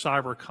through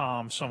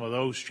Cybercom, some of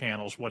those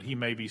channels, what he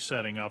may be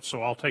setting up.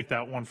 So I'll take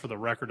that one for the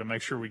record to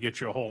make sure we get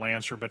you a whole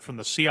answer. But from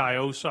the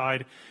CIO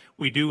side,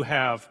 we do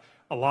have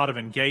a lot of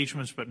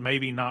engagements, but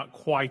maybe not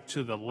quite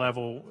to the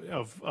level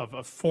of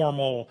a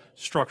formal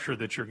structure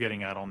that you're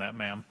getting at on that,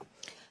 ma'am.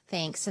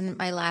 Thanks. And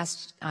my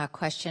last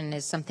question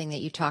is something that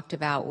you talked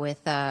about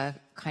with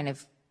kind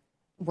of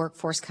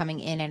workforce coming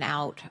in and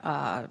out,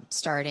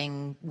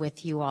 starting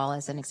with you all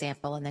as an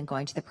example, and then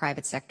going to the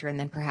private sector, and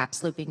then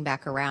perhaps looping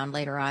back around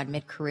later on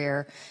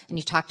mid-career. And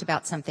you talked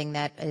about something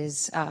that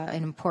is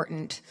an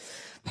important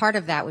part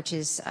of that, which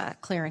is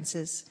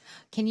clearances.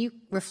 Can you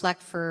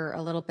reflect for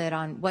a little bit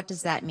on what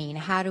does that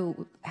mean?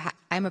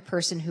 I'm a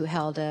person who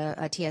held a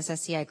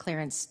TSSCI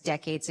clearance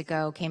decades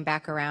ago, came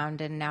back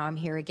around, and now I'm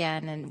here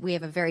again. And we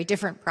have a very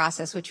different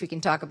process, which we can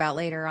talk about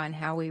later on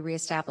how we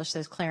reestablish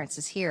those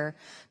clearances here.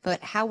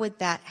 But how would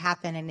that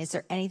happen? And is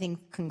there anything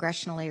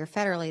congressionally or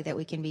federally that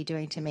we can be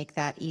doing to make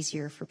that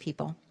easier for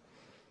people?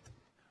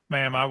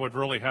 Ma'am, I would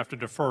really have to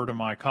defer to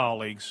my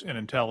colleagues in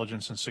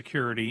intelligence and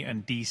security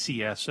and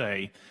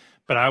DCSA.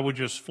 But I would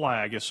just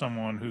flag, as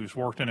someone who's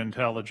worked in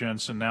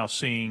intelligence and now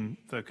seeing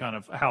the kind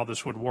of how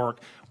this would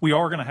work, we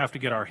are going to have to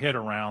get our head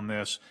around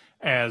this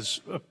as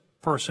a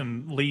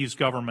person leaves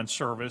government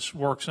service,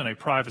 works in a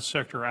private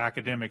sector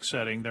academic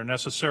setting. They're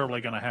necessarily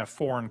going to have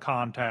foreign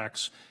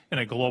contacts in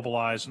a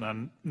globalized, and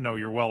I know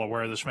you're well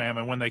aware of this, ma'am,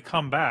 and when they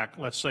come back,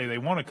 let's say they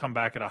want to come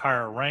back at a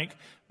higher rank,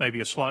 maybe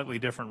a slightly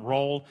different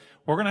role,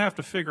 we're going to have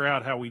to figure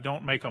out how we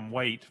don't make them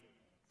wait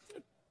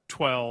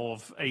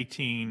 12,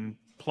 18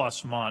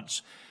 plus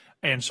months.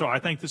 And so I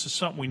think this is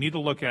something we need to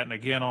look at. And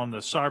again, on the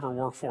cyber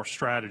workforce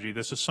strategy,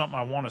 this is something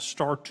I want to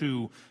start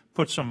to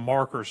put some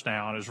markers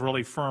down as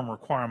really firm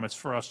requirements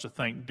for us to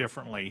think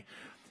differently.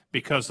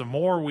 Because the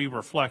more we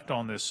reflect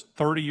on this,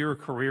 30-year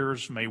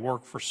careers may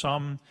work for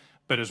some,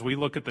 but as we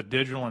look at the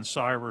digital and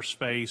cyber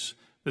space,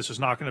 this is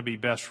not going to be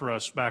best for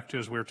us, back to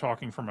as we were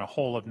talking from a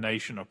whole of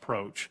nation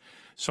approach.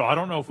 So I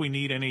don't know if we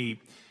need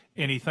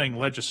anything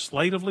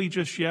legislatively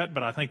just yet,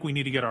 but I think we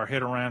need to get our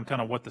head around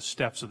kind of what the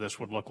steps of this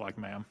would look like,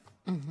 ma'am.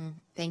 Mm-hmm.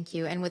 Thank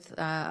you. And with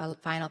a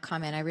final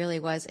comment, I really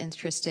was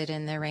interested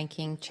in the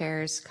ranking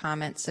chair's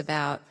comments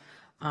about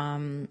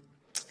kind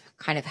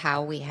of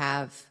how we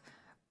have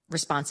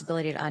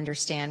responsibility to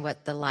understand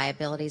what the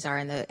liabilities are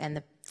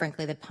and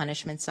frankly the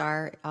punishments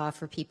are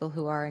for people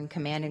who are in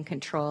command and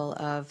control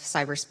of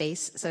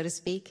cyberspace, so to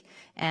speak.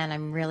 And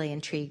I'm really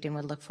intrigued and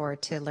would look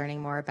forward to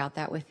learning more about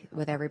that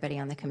with everybody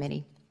on the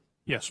committee.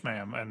 Yes,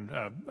 ma'am,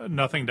 and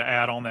nothing to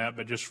add on that,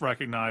 but just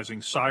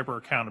recognizing cyber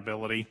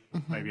accountability,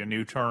 maybe a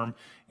new term,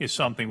 is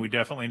something we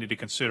definitely need to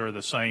consider,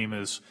 the same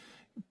as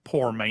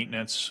poor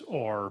maintenance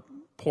or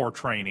poor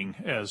training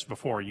as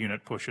before a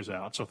unit pushes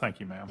out. So thank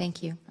you, ma'am.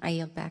 Thank you. I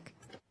yield back.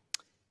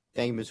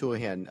 Thank you, Ms.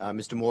 Houlihan.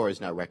 Mr. Moore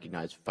is now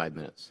recognized for 5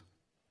 minutes.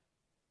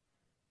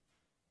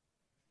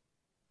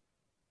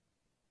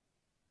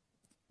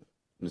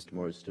 Mr.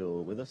 Moore is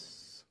still with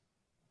us?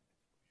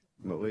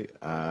 Remotely?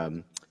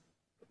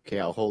 Okay,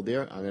 I'll hold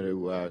there. I'm going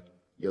to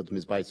yield to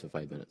Ms. Bites for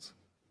 5 minutes.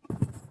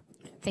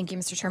 Thank you,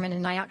 Mr. Chairman.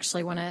 And I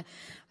actually want to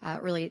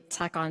really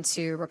tack on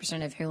to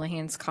Representative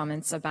Houlihan's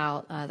comments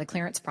about the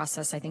clearance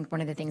process. I think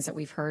one of the things that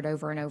we've heard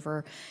over and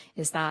over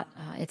is that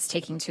it's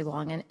taking too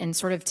long. And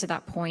sort of to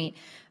that point,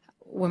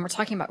 when we're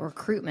talking about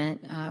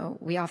recruitment,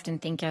 we often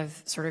think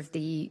of sort of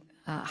the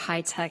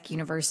high-tech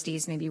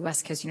universities, maybe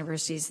West Coast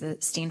universities, the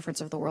Stanfords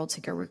of the world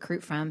to go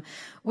recruit from.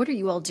 What are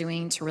you all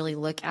doing to really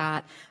look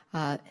at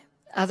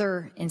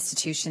other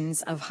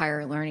institutions of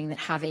higher learning that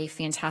have a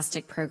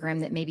fantastic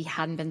program that maybe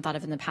hadn't been thought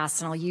of in the past?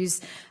 And I'll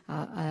use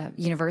a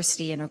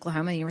university in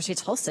Oklahoma, the University of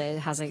Tulsa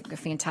has a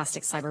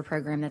fantastic cyber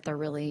program that they're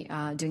really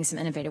doing some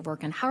innovative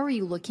work on. How are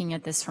you looking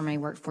at this from a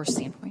workforce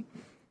standpoint?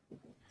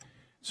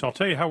 So I'll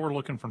tell you how we're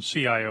looking from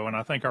CIO, and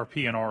I think our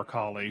P&R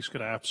colleagues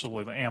could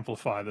absolutely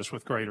amplify this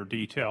with greater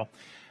detail.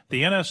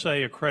 The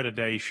NSA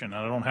accreditation, and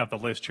I don't have the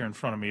list here in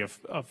front of me,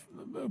 of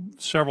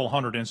several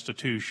hundred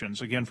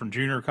institutions, again, from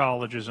junior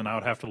colleges, and I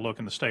would have to look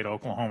in the state of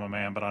Oklahoma,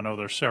 ma'am, but I know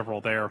there's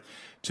several there,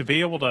 to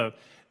be able to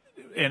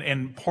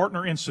and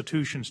partner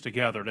institutions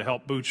together to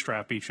help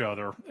bootstrap each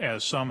other,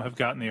 as some have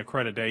gotten the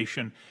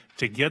accreditation,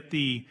 to get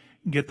the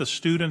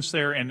students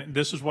there. And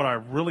this is what I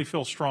really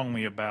feel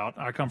strongly about.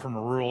 I come from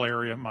a rural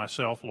area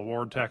myself,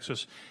 LaWard,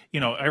 Texas,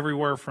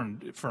 everywhere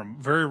from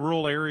very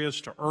rural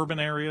areas to urban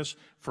areas,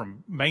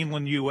 from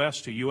mainland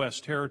U.S. to U.S.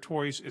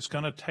 territories. It's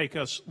going to take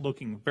us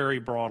looking very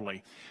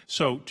broadly.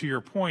 So to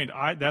your point,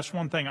 that's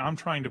one thing I'm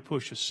trying to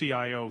push as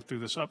CIO through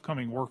this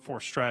upcoming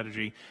workforce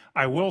strategy.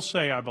 I will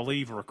say I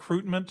believe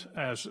recruitment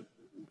as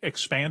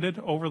expanded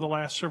over the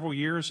last several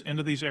years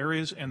into these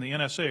areas, and the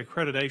NSA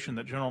accreditation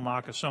that General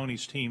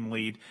Nakasoni's team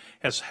lead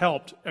has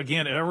helped,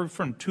 again,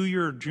 from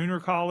 2-year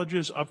junior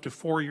colleges up to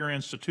 4-year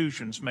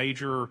institutions,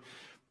 major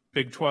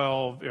Big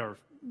 12 or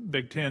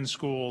Big 10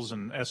 schools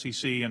and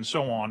SEC and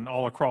so on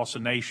all across the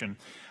nation,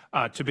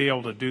 to be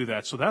able to do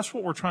that. So that's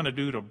what we're trying to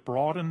do to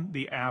broaden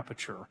the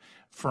aperture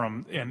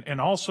and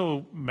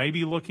also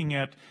maybe looking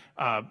at,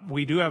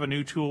 we do have a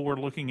new tool we're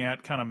looking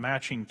at, kind of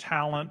matching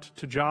talent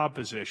to job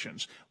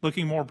positions,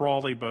 looking more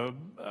broadly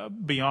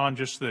beyond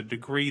just the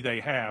degree they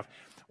have,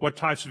 what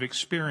types of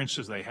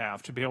experiences they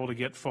have to be able to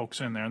get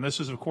folks in there. And this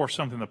is, of course,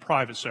 something the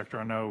private sector,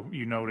 I know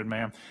you noted,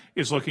 ma'am,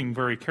 is looking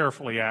very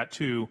carefully at,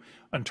 too,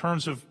 in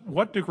terms of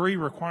what degree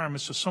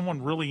requirements does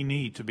someone really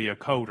need to be a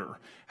coder?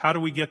 How do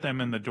we get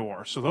them in the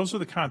door? So those are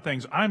the kind of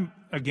things I'm,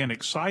 again,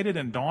 excited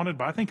and daunted,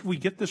 but I think if we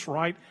get this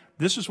right,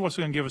 this is what's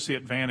going to give us the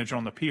advantage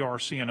on the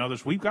PRC and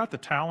others. We've got the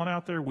talent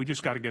out there. We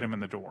just got to get them in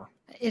the door.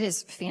 It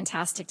is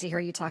fantastic to hear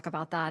you talk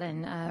about that.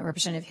 And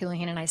Representative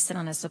Houlihan and I sit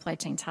on a supply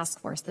chain task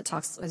force that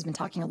has been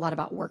talking a lot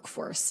about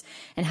workforce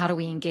and how do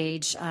we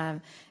engage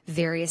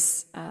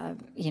various,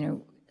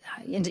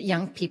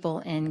 young people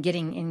in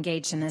getting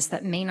engaged in this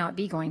that may not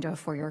be going to a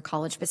 4-year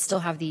college, but still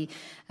have the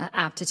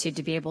aptitude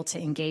to be able to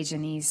engage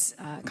in these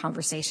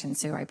conversations.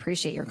 So I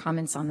appreciate your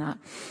comments on that.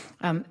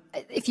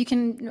 If you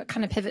can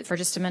kind of pivot for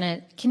just a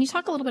minute, can you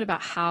talk a little bit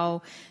about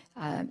how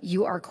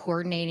you are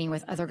coordinating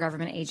with other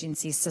government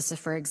agencies, CISA,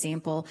 for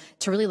example,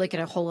 to really look at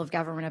a whole of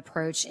government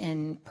approach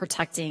in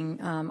protecting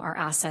our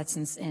assets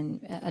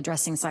and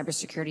addressing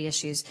cybersecurity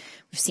issues.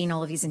 We've seen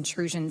all of these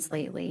intrusions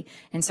lately.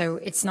 And so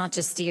it's not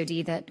just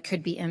DOD that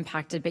could be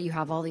impacted, but you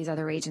have all these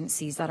other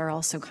agencies that are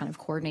also kind of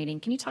coordinating.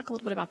 Can you talk a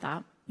little bit about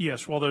that?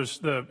 Yes, well, there's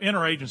the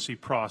interagency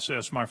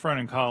process. My friend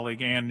and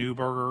colleague Ann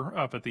Newberger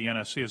up at the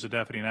NSC is a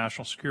Deputy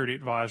National Security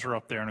Advisor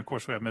up there, and of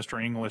course we have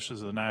Mr. English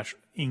as the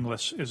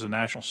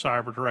National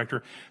Cyber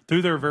Director.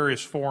 Through their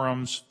various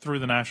forums, through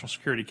the National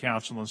Security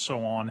Council and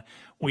so on,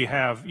 we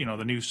have,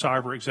 the new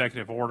Cyber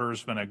Executive Order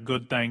has been a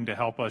good thing to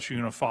help us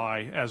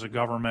unify as a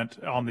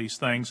government on these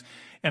things.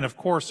 And of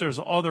course, there's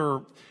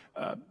other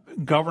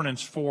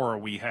governance fora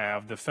we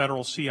have. The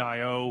federal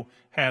CIO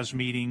has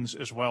meetings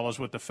as well as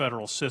with the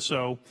federal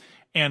CISO,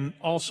 and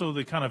also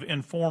the kind of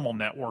informal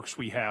networks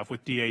we have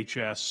with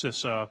DHS,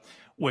 CISA,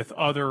 with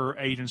other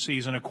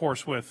agencies, and of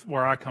course with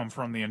where I come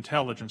from, the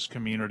intelligence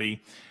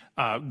community,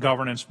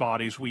 governance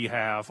bodies we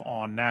have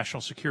on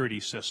national security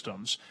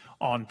systems,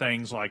 on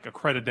things like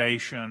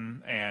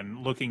accreditation and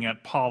looking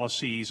at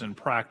policies and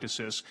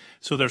practices.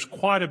 So there's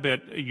quite a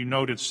bit. You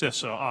noted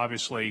CISA,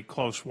 obviously,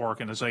 close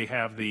work, and as they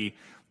have the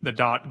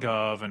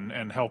 .gov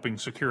and helping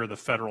secure the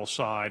federal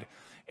side.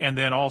 And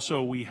then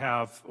also we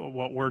have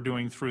what we're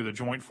doing through the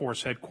Joint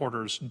Force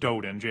Headquarters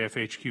DODN,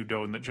 JFHQ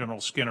DODN, that General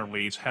Skinner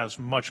leads, has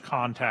much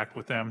contact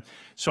with them.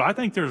 So I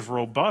think there's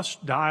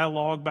robust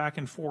dialogue back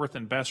and forth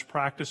and best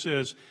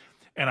practices.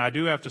 And I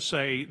do have to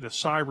say the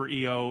cyber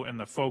EO and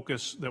the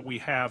focus that we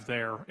have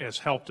there has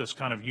helped us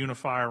kind of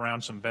unify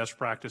around some best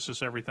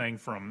practices, everything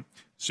from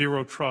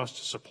zero trust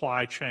to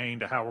supply chain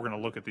to how we're going to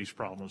look at these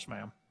problems,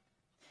 ma'am.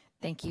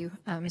 Thank you.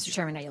 Mr.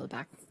 Chairman, I yield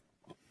back.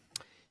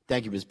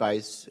 Thank you, Ms.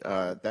 Bice.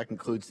 That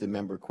concludes the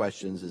member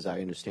questions as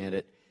I understand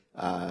it.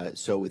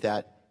 So with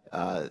that,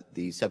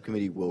 the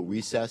subcommittee will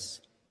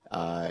recess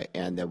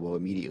and then we'll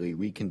immediately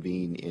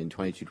reconvene in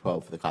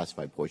 2212 for the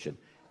classified portion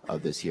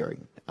of this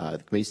hearing.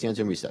 The committee stands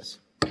in recess.